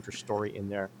fish counter story in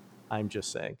there. I'm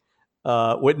just saying.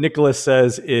 What Nicholas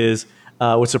says is,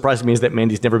 what surprised me is that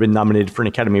Mandy's never been nominated for an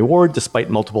Academy Award, despite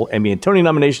multiple Emmy and Tony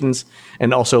nominations,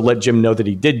 and also let Jim know that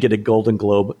he did get a Golden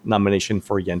Globe nomination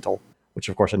for Yentl, which,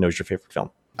 of course, I know is your favorite film.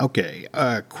 Okay,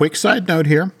 quick side note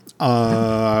here.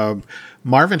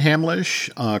 Marvin Hamlish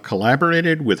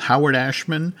collaborated with Howard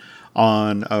Ashman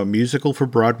on a musical for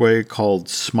Broadway called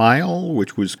Smile,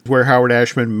 which was where Howard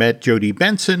Ashman met Jodie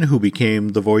Benson, who became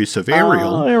the voice of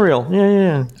Ariel. Oh, Ariel.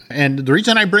 Yeah. And the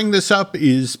reason I bring this up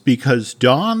is because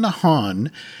Don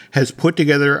Hahn has put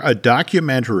together a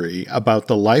documentary about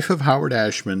the life of Howard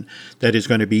Ashman that is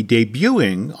going to be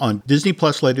debuting on Disney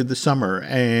Plus later this summer.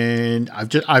 And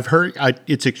I've heard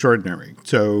it's extraordinary.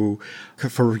 So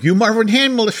for you Marvin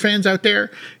Hamlish fans out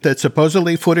there, that's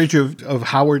supposedly footage of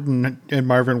Howard and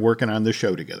Marvin working on the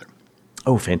show together.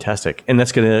 Oh, fantastic. And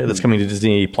that's coming to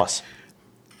Disney Plus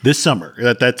this summer.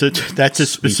 That's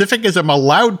as specific as I'm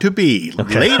allowed to be.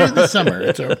 Okay. Later this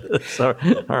summer. So,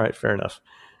 all right, fair enough.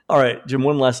 All right, Jim,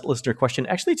 one last listener question.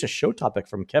 Actually, it's a show topic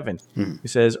from Kevin, who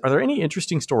says, are there any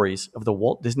interesting stories of the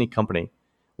Walt Disney Company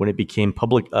when it became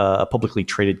a publicly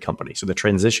traded company? So the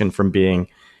transition from being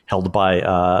held by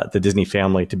the Disney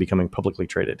family to becoming publicly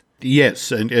traded.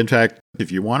 Yes. And in fact,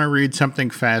 if you want to read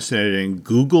something fascinating,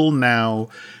 Google now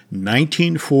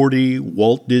 1940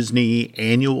 Walt Disney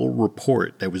Annual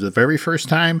Report. That was the very first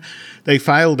time they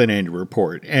filed an annual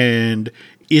report. And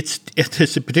it's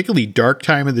a particularly dark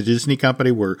time in the Disney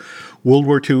company where World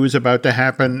War II is about to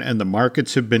happen and the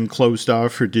markets have been closed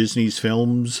off for Disney's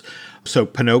films. So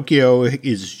Pinocchio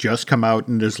is just come out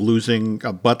and is losing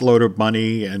a buttload of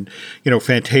money, and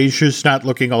Fantasia's not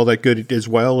looking all that good as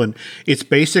well. And it's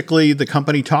basically the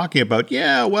company talking about,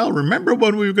 remember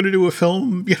when we were going to do a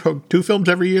film, 2 films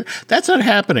every year? That's not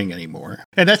happening anymore.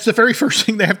 And that's the very first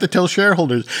thing they have to tell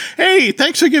shareholders. Hey,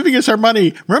 thanks for giving us our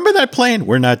money. Remember that plan?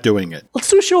 We're not doing it. Let's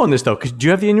do a show on this, though. Do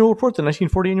you have the annual report, the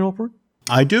 1940 annual report?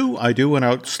 I do, and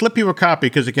I'll slip you a copy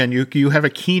because, again, you have a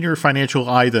keener financial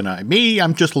eye than I. Me,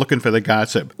 I'm just looking for the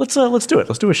gossip. Let's do it.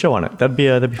 Let's do a show on it. That'd be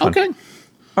fun. Okay. All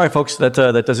right, folks. That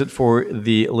does it for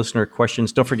the listener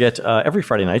questions. Don't forget, every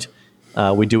Friday night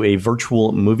we do a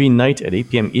virtual movie night at 8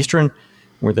 p.m. Eastern,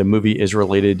 where the movie is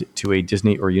related to a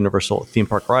Disney or Universal theme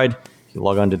park ride. You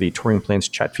log on to the Touring Plans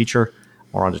chat feature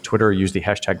or onto Twitter. Use the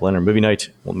hashtag Leonard Movie Night.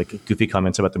 We'll make goofy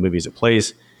comments about the movies it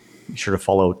plays. Be sure to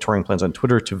follow Touring Plans on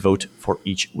Twitter to vote for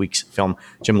each week's film.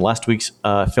 Jim, last week's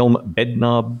film,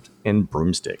 Bedknob and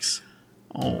Broomsticks.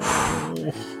 Oh,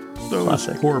 those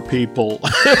Classic. Poor people.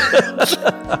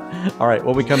 All right,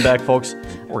 when we come back, folks,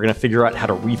 we're going to figure out how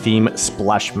to retheme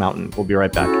Splash Mountain. We'll be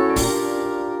right back.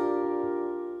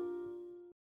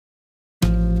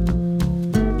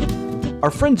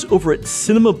 Our friends over at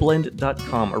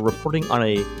cinemablend.com are reporting on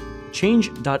a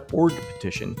change.org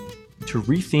petition to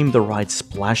retheme the ride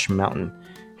Splash Mountain.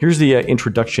 Here's the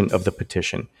introduction of the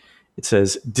petition. It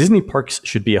says, Disney parks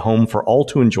should be a home for all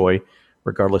to enjoy,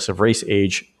 regardless of race,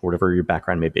 age, or whatever your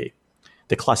background may be.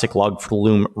 The classic log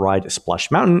flume ride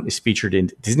Splash Mountain is featured in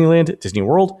Disneyland, Disney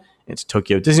World, and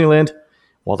Tokyo Disneyland.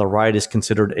 While the ride is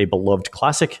considered a beloved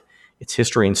classic, its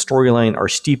history and storyline are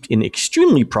steeped in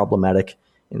extremely problematic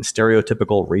and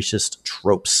stereotypical racist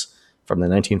tropes from the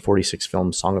 1946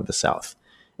 film Song of the South.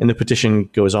 And the petition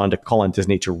goes on to call on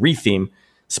Disney to retheme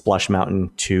Splash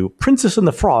Mountain to Princess and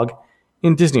the Frog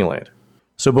in Disneyland.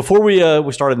 So before we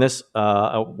start on this,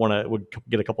 I want to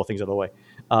get a couple of things out of the way.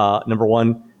 Number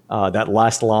one, that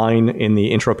last line in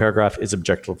the intro paragraph is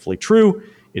objectively true.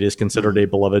 It is considered a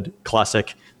beloved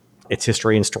classic. Its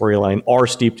history and storyline are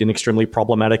steeped in extremely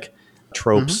problematic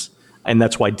tropes, and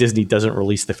that's why Disney doesn't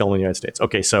release the film in the United States.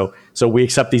 Okay, so we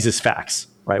accept these as facts,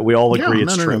 right? We all agree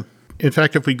it's true. No. In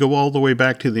fact, if we go all the way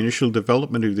back to the initial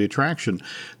development of the attraction,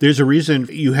 there's a reason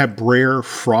you have Brer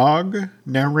Frog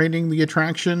narrating the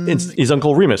attraction. He's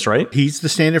Uncle Remus, right? He's the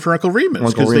stand-in for Uncle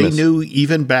Remus, because they knew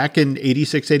even back in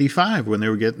 86, 85, when they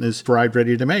were getting this ride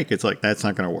ready to make, it's like, that's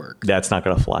not going to work. That's not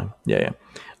going to fly. Yeah.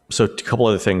 So a couple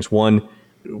other things. One,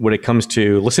 when it comes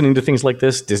to listening to things like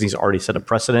this, Disney's already set a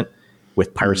precedent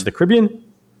with Pirates of the Caribbean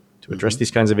to address these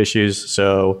kinds of issues.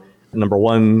 So number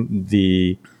one,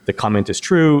 the comment is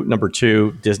true. Number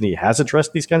two, Disney has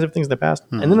addressed these kinds of things in the past.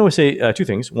 And then I would say two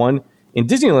things. One, in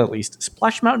Disneyland at least,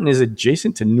 Splash Mountain is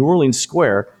adjacent to New Orleans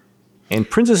Square, and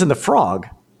Princess and the Frog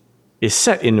is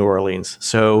set in New Orleans.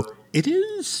 So it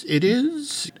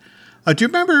is. Do you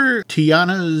remember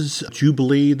Tiana's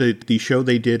Jubilee, the show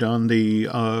they did on the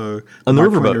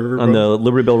riverboat, on the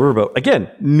Liberty Bell riverboat? Again,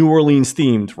 New Orleans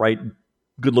themed, right?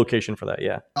 Good location for that,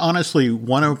 yeah. Honestly,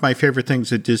 one of my favorite things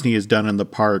that Disney has done in the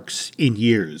parks in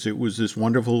years. It was this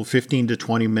wonderful 15 to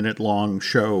 20 minute long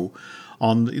show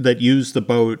that used the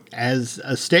boat as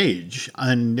a stage.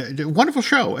 And a wonderful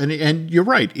show. And you're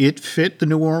right, it fit the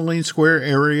New Orleans Square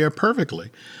area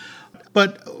perfectly.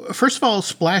 But first of all,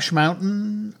 Splash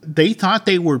Mountain, they thought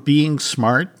they were being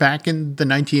smart back in the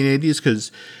 1980s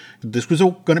because this was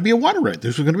going to be a water ride.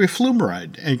 This was going to be a flume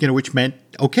ride, and which meant,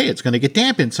 okay, it's going to get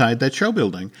damp inside that show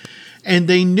building. And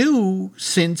they knew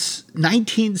since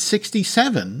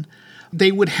 1967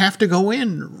 they would have to go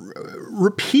in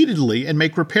repeatedly and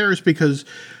make repairs because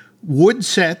wood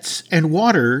sets and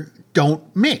water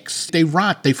don't mix. They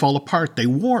rot, they fall apart, they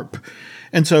warp.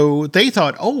 And so they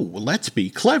thought, oh, well, let's be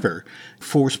clever.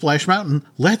 For Splash Mountain,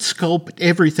 let's sculpt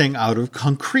everything out of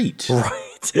concrete.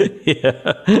 Right.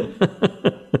 Yeah.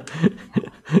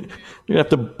 You have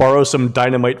to borrow some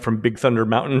dynamite from Big Thunder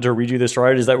Mountain to redo this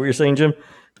ride. Is that what you're saying, Jim?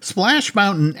 Splash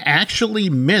Mountain actually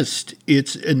missed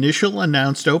its initial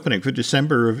announced opening for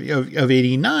December of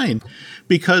 89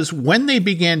 because when they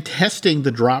began testing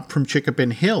the drop from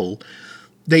Chickapin Hill,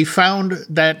 they found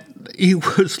that he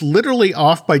was literally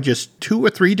off by just 2 or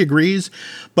 3 degrees,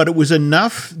 but it was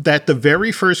enough that the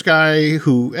very first guy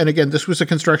who, and again, this was a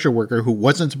construction worker who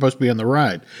wasn't supposed to be on the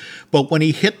ride, but when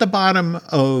he hit the bottom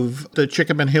of the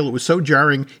Chickapin Hill, it was so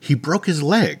jarring, he broke his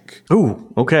leg.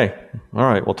 Ooh, okay. All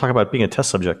right. We'll talk about being a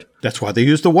test subject. That's why they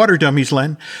use the water dummies,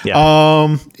 Len.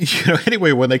 Yeah.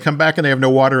 Anyway, when they come back and they have no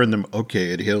water in them,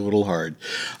 okay, it hit a little hard.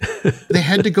 They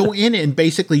had to go in and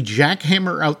basically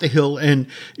jackhammer out the hill and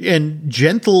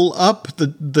gentle up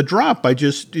the drop by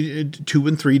just 2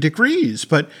 and 3 degrees.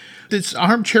 But this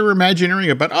armchair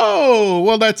imagineering about, oh,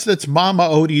 well, that's Mama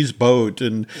Odie's boat,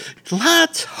 and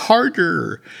lots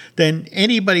harder than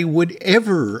anybody would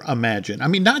ever imagine. I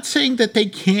mean, not saying that they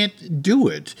can't do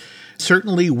it.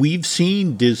 Certainly, we've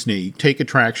seen Disney take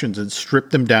attractions and strip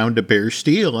them down to bare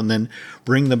steel and then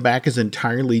bring them back as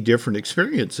entirely different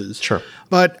experiences. Sure.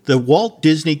 But the Walt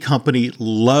Disney Company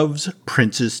loves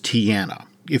Princess Tiana.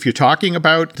 If you're talking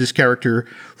about this character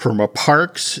from a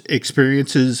parks,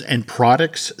 experiences, and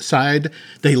products side,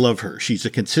 they love her. She's a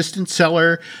consistent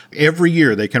seller. Every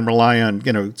year they can rely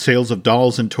on, sales of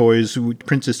dolls and toys with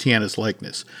Princess Tiana's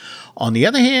likeness. On the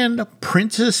other hand,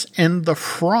 Princess and the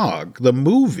Frog, the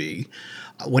movie,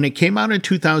 when it came out in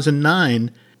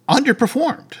 2009,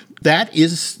 underperformed. That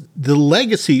is the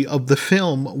legacy of the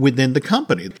film within the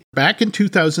company. Back in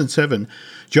 2007,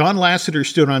 John Lasseter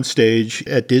stood on stage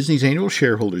at Disney's annual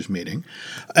shareholders meeting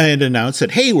and announced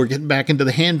that, hey, we're getting back into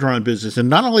the hand-drawn business. And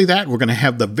not only that, we're going to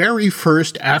have the very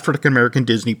first African-American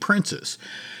Disney princess.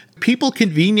 People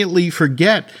conveniently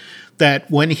forget that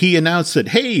when he announced that,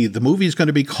 hey, the movie is going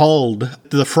to be called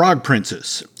The Frog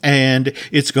Princess, and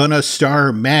it's going to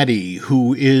star Maddie,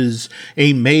 who is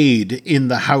a maid in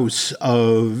the house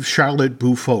of Charlotte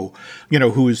Buffo,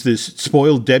 who is this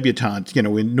spoiled debutante,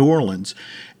 in New Orleans.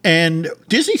 And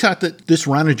Disney thought that this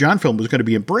Ron and John film was going to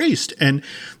be embraced. And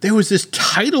there was this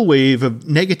tidal wave of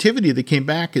negativity that came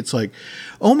back. It's like,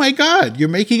 oh my God, you're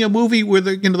making a movie where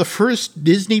the first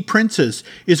Disney princess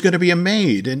is going to be a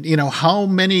maid. And, how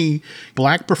many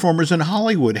black performers in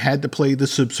Hollywood had to play the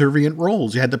subservient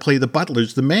roles? You had to play the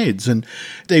butlers, the maids. And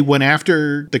they went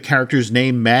after the character's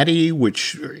name, Maddie,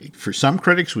 which for some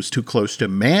critics was too close to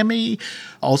Mammy.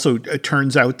 Also, it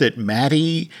turns out that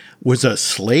Maddie was a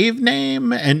slave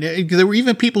name. And there were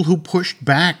even people who pushed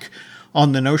back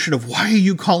on the notion of, why are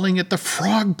you calling it the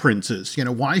Frog Princess?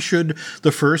 Why should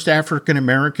the first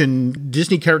African-American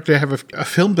Disney character have a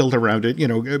film built around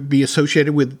it, be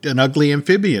associated with an ugly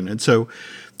amphibian? And so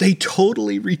they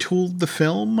totally retooled the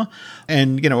film.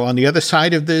 And, on the other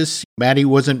side of this, Maddie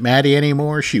wasn't Maddie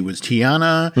anymore. She was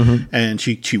Tiana, and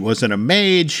she wasn't a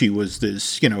maid. She was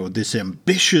this, this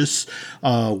ambitious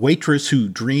waitress who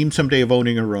dreamed someday of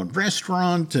owning her own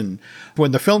restaurant. And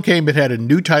when the film came, it had a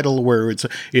new title where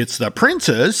it's The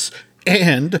Princess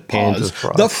and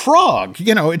the Frog.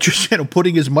 It just,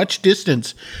 putting as much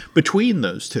distance between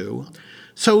those two.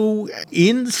 So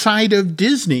inside of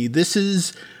Disney, this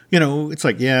is, it's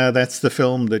like, yeah, that's the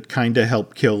film that kind of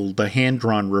helped kill the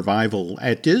hand-drawn revival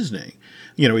at Disney.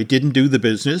 It didn't do the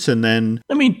business, and then...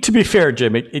 I mean, to be fair,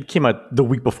 Jim, it came out the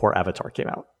week before Avatar came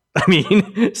out. I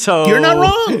mean, so... You're not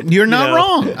wrong. You're not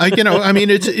wrong. To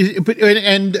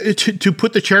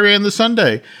put the cherry on the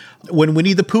sundae, When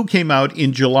Winnie the Pooh came out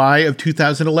in July of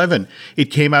 2011, it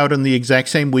came out on the exact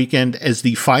same weekend as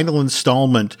the final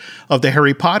installment of the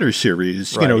Harry Potter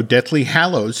series, Right. Deathly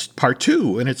Hallows Part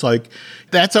 2. And it's like,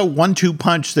 that's a 1-2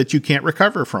 punch that you can't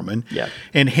recover from.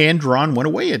 And Hand Drawn went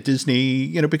away at Disney,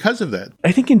 because of that.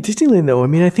 I think in Disneyland, though,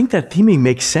 I think that theming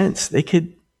makes sense. They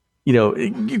could,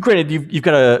 granted, you've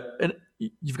got to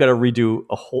redo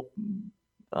a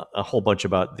whole bunch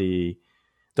about the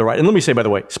ride. And let me say, by the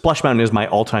way, Splash Mountain is my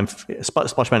all-time.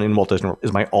 Splash Mountain in Walt Disney World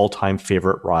is my all-time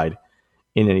favorite ride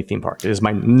in any theme park. It is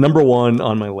my number one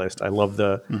on my list. I love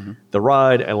the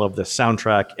ride. I love the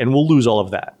soundtrack, and we'll lose all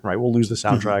of that, right? We'll lose the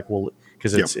soundtrack.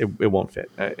 Because it won't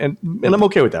fit, and I'm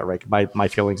okay with that, right? My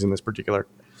feelings in this particular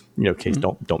case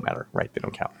don't matter, right? They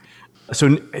don't count.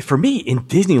 So for me in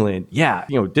Disneyland,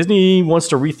 Disney wants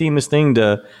to retheme this thing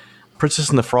to Princess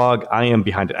and the Frog. I am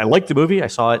behind it. I liked the movie. I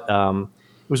saw it.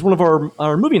 It was one of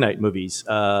our movie night movies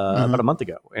about a month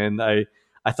ago, and I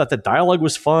thought the dialogue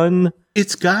was fun.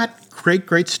 It's got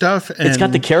great stuff. And it's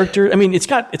got the character. It's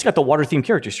got the water themed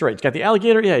characters, right? It's got the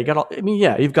alligator. Yeah, you got all.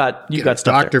 You've got stuff.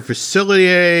 Dr.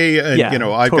 Facilier, and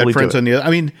I've totally got friends on the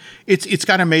other. It's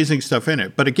got amazing stuff in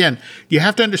it. But again, you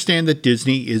have to understand that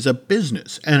Disney is a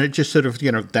business, and it just sort of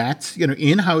that's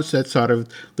in-house. That's sort of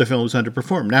the films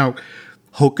underperformed. Now,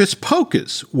 Hocus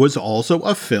Pocus was also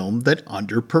a film that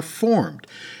underperformed.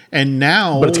 And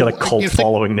now... But it's got a cult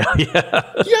following now,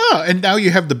 Yeah, and now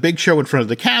you have the big show in front of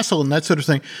the castle and that sort of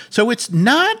thing. So it's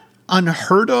not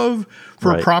unheard of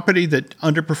for a property that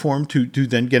underperformed to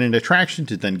then get an attraction,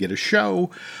 to then get a show.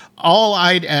 All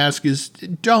I'd ask is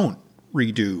don't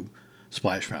redo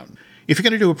Splash Mountain. If you're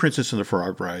going to do a Princess and the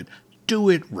Frog ride, do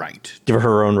it right. Give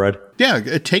her own ride. Yeah,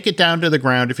 take it down to the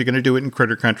ground if you're going to do it in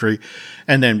Critter Country,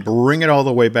 and then bring it all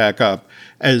the way back up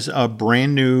as a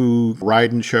brand new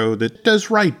ride and show that does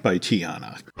right by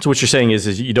Tiana. So what you're saying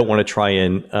is you don't want to try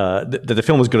and that the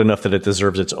film is good enough that it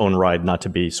deserves its own ride, not to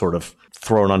be sort of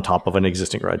thrown on top of an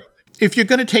existing ride. If you're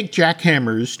going to take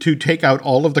jackhammers to take out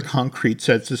all of the concrete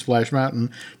sets of Splash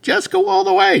Mountain, just go all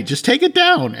the way. Just take it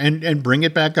down and bring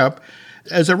it back up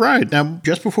as a ride. Now,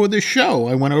 just before this show,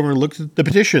 I went over and looked at the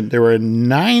petition. There were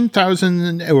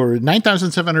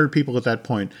 9,700 people at that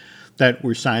point that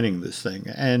were signing this thing.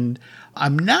 And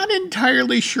I'm not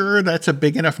entirely sure that's a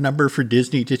big enough number for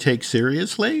Disney to take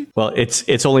seriously. Well,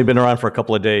 it's only been around for a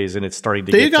couple of days, and it's starting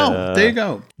to There you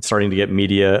go. It's starting to get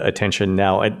media attention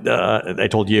now. I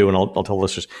told you, and I'll tell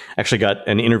listeners, actually got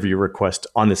an interview request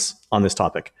on this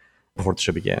topic before the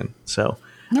show began. So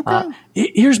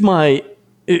here's my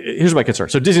concern.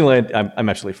 So Disneyland, I'm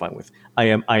absolutely fine with. I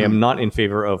am not in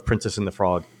favor of Princess and the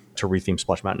Frog to retheme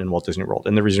Splash Mountain in Walt Disney World,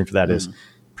 and the reason for that is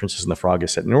Princess and the Frog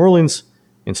is set in New Orleans,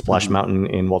 and Splash Mountain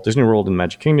in Walt Disney World and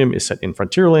Magic Kingdom is set in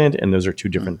Frontierland, and those are two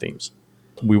different themes.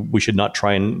 We should not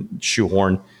try and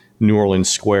shoehorn New Orleans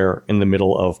Square in the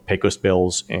middle of Pecos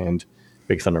Bills and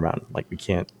Big Thunder Mountain. Like, we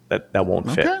can't. That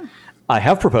won't fit. I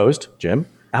have proposed, Jim,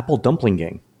 Apple Dumpling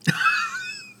Gang.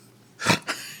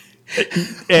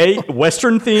 A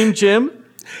Western theme, Jim,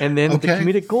 and then the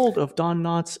comedic gold of Don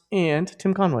Knotts and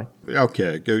Tim Conway.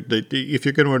 Okay, if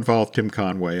you're going to involve Tim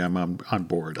Conway, I'm on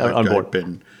board. I've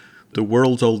been the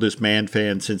world's oldest man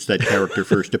fan since that character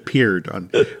first appeared on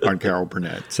Carol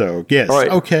Burnett. So yes, all right.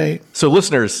 Okay. So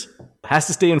listeners, has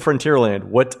to stay in Frontierland.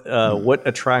 What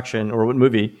attraction or what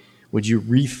movie would you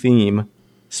retheme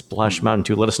Splash Mountain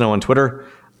to? Let us know on Twitter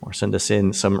or send us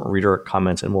in some reader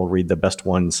comments, and we'll read the best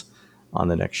ones on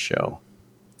the next show.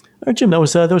 All right, Jim, that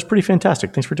was pretty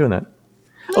fantastic. Thanks for doing that.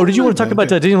 Oh, did you want to talk about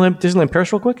Disneyland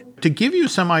Paris real quick? To give you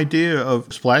some idea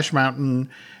of Splash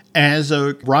Mountain as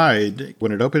a ride,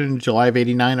 when it opened in July of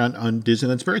 '89 on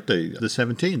Disneyland's birthday, the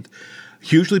 17th,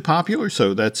 hugely popular.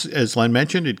 So that's, as Len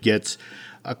mentioned, it gets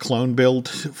a clone built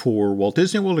for Walt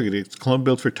Disney World, it gets a clone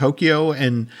built for Tokyo,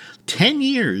 and 10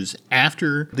 years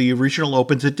after the original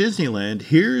opens at Disneyland,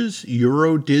 here's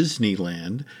Euro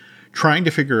Disneyland trying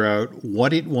to figure out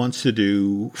what it wants to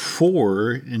do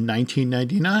in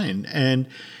 1999. And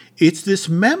it's this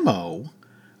memo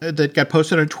that got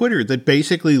posted on Twitter that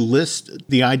basically lists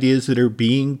the ideas that are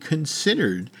being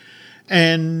considered.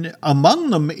 And among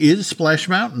them is Splash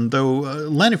Mountain, though,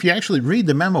 Len, if you actually read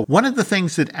the memo, one of the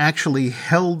things that actually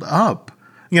held up,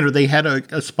 they had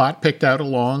a spot picked out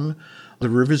along the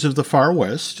rivers of the Far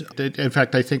West. In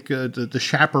fact, I think the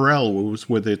Chaparral was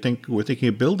where we're thinking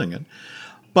of building it.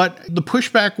 But the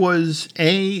pushback was,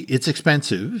 A, it's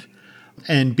expensive,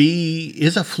 and B,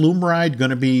 is a flume ride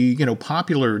going to be,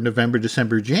 popular in November,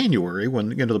 December, January when,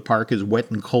 the park is wet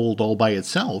and cold all by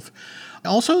itself.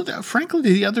 Also, frankly,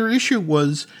 the other issue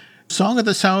was Song of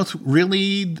the South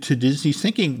really, to Disney's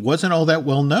thinking, wasn't all that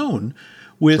well known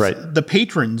with Right. the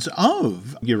patrons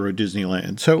of Euro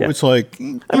Disneyland. So Yeah. it's like,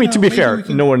 I mean, to be fair, we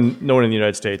can- no one in the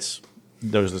United States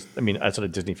knows this. I mean, outside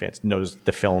of Disney fans, knows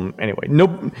the film anyway.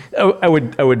 No, I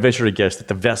would venture to guess that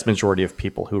the vast majority of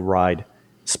people who ride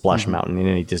Splash Mountain in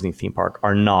any Disney theme park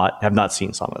have not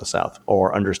seen Song of the South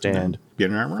or understand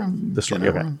Getting that wrong. the story.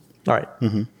 Getting that Okay, wrong. all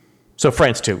right. So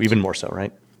France too, even more so,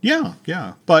 right? Yeah,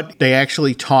 yeah. But they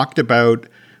actually talked about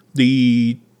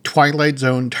the Twilight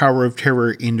Zone Tower of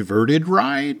Terror inverted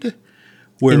ride.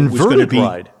 Where it was going to Inverted be,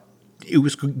 ride. It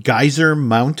was Geyser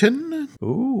Mountain.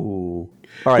 Ooh.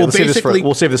 All right, Well, we'll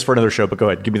save this for another show. But go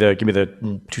ahead, give me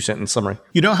the 2-sentence summary.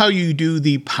 You know how you do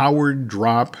the powered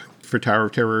drop for Tower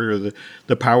of Terror, or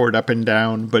the powered up and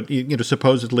down, but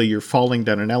supposedly you're falling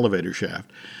down an elevator shaft.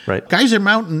 Right. Geyser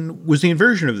Mountain was the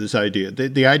inversion of this idea.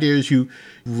 The idea is you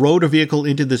rode a vehicle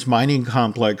into this mining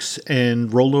complex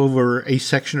and rolled over a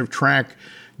section of track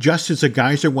just as a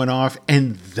geyser went off,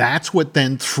 and that's what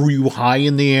then threw you high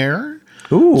in the air.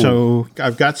 Ooh. So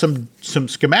I've got some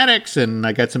schematics and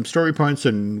I got some story points,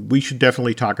 and we should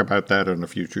definitely talk about that on a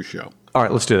future show. All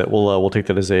right, let's do that. We'll take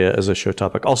that as a show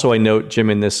topic. Also, I note, Jim,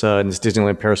 in this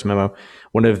Disneyland Paris memo,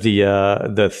 one of the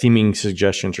theming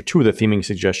suggestions, or two of the theming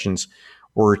suggestions,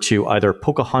 were to either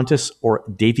Pocahontas or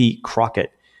Davy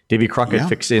Crockett. Davy Crockett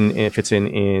fits in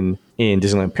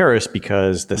Disneyland Paris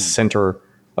because the center,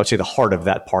 I would say the heart of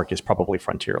that park, is probably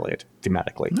Frontierland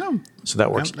thematically. No. So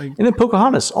that works. Yeah, And then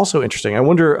Pocahontas, also interesting. I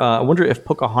wonder if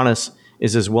Pocahontas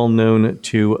is as well known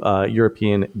to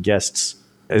European guests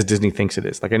as Disney thinks it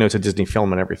is. Like, I know it's a Disney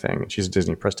film and everything, and she's a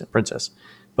Disney princess,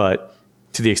 but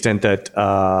to the extent that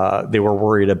they were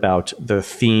worried about the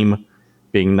theme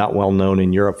being not well known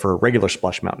in Europe for a regular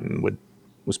Splash Mountain,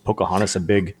 was Pocahontas a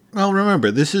big... Well, remember,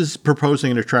 this is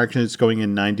proposing an attraction that's going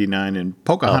in 99, and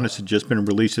Pocahontas had just been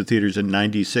released to theaters in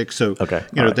 96, so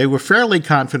they were fairly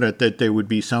confident that there would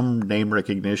be some name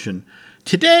recognition.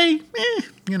 Today,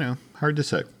 hard to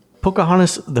say.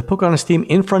 The Pocahontas theme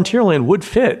in Frontierland would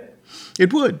fit.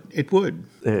 It would. It would.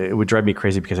 It would drive me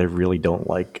crazy because I really don't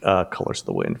like Colors of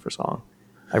the Wind for song.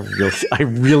 I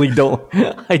really don't.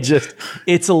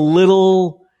 It's a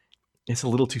little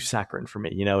too saccharine for me.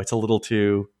 It's a little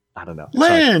too, I don't know.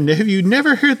 Len, have you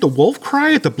never heard the wolf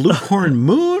cry at the Blue Corn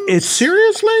Moon?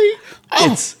 Seriously?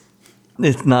 Oh.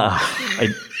 It's not.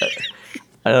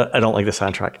 I don't like the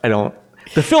soundtrack.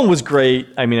 The film was great.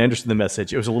 I mean, I understood the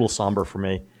message. It was a little somber for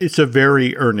me. It's a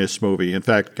very earnest movie. In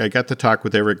fact, I got to talk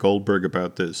with Eric Goldberg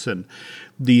about this, and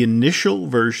the initial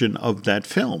version of that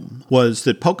film was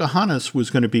that Pocahontas was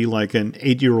going to be like an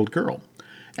 8-year-old girl.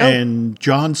 Oh. And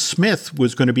John Smith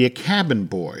was going to be a cabin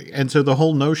boy. And so the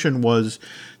whole notion was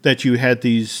that you had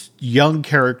these young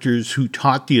characters who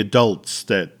taught the adults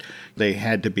that they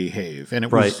had to behave. And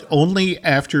it was only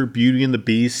after Beauty and the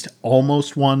Beast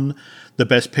almost won the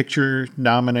Best Picture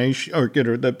nomination, or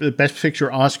the Best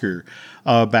Picture Oscar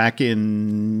back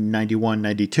in 91,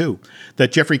 92,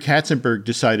 that Jeffrey Katzenberg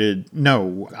decided,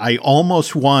 no, I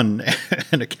almost won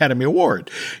an Academy Award.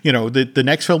 The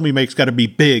next film we make's got to be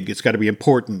big. It's got to be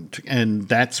important. And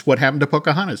that's what happened to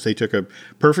Pocahontas. They took a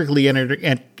perfectly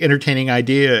entertaining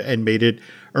idea and made it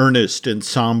earnest and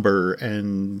somber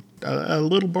and a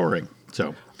little boring.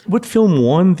 So, what film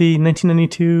won the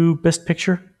 1992 Best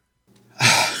Picture?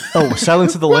 Oh,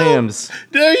 Silence of the Lambs.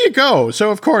 There you go. So,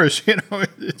 of course,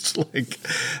 it's like,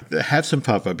 have some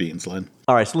fava beans, Len.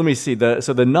 All right, so let me see.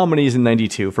 The nominees in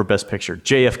 92 for Best Picture: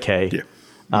 JFK,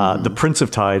 The Prince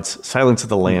of Tides, Silence of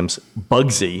the Lambs,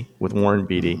 Bugsy with Warren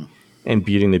Beatty, and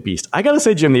Beauty and the Beast. I got to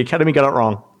say, Jim, the Academy got it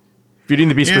wrong. Beauty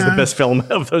and the Beast was the best film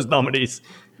of those nominees.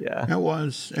 Yeah. It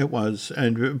was.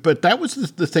 But that was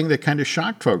the thing that kind of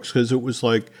shocked folks, because it was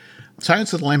like,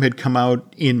 Silence of the Lamb had come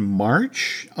out in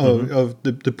March of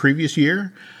the previous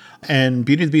year, and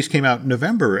Beauty and the Beast came out in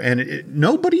November, and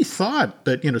nobody thought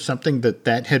that something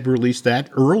that had released that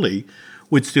early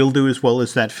would still do as well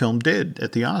as that film did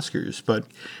at the Oscars. But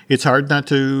it's hard not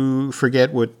to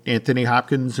forget what Anthony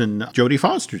Hopkins and Jodie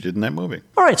Foster did in that movie.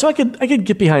 All right, so I could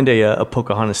get behind a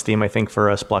Pocahontas theme, I think,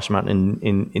 for Splash Mountain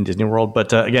in Disney World.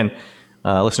 But again,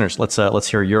 listeners, let's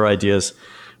hear your ideas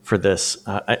for this.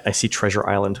 I see Treasure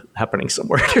Island happening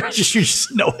somewhere. You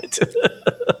just know it.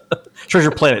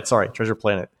 Treasure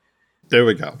Planet. There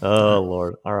we go. Oh,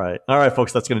 Lord. All right,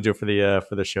 folks, that's going to do it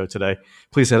for the show today.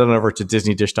 Please head on over to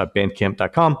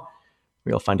disneydish.bandcamp.com, where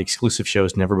you'll find exclusive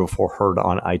shows never before heard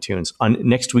on iTunes. On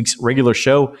next week's regular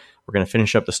show, we're going to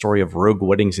finish up the story of rogue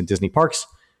weddings in Disney parks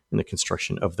and the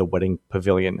construction of the wedding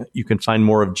pavilion. You can find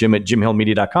more of Jim at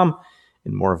jimhillmedia.com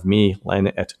and more of me, Len,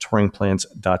 at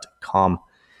touringplans.com.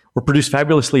 We're produced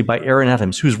fabulously by Aaron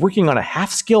Adams, who's working on a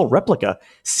half-scale replica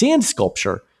sand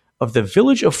sculpture of the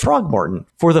village of Frogmorton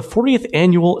for the 40th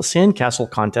annual Sandcastle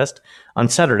contest on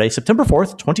Saturday, September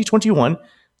 4th, 2021,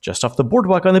 just off the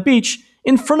boardwalk on the beach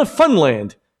in front of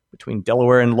Funland between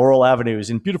Delaware and Laurel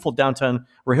Avenues in beautiful downtown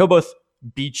Rehoboth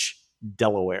Beach,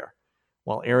 Delaware.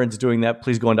 While Aaron's doing that,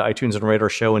 please go into iTunes and rate our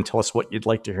show and tell us what you'd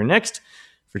like to hear next.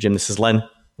 For Jim, this is Len.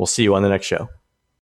 We'll see you on the next show.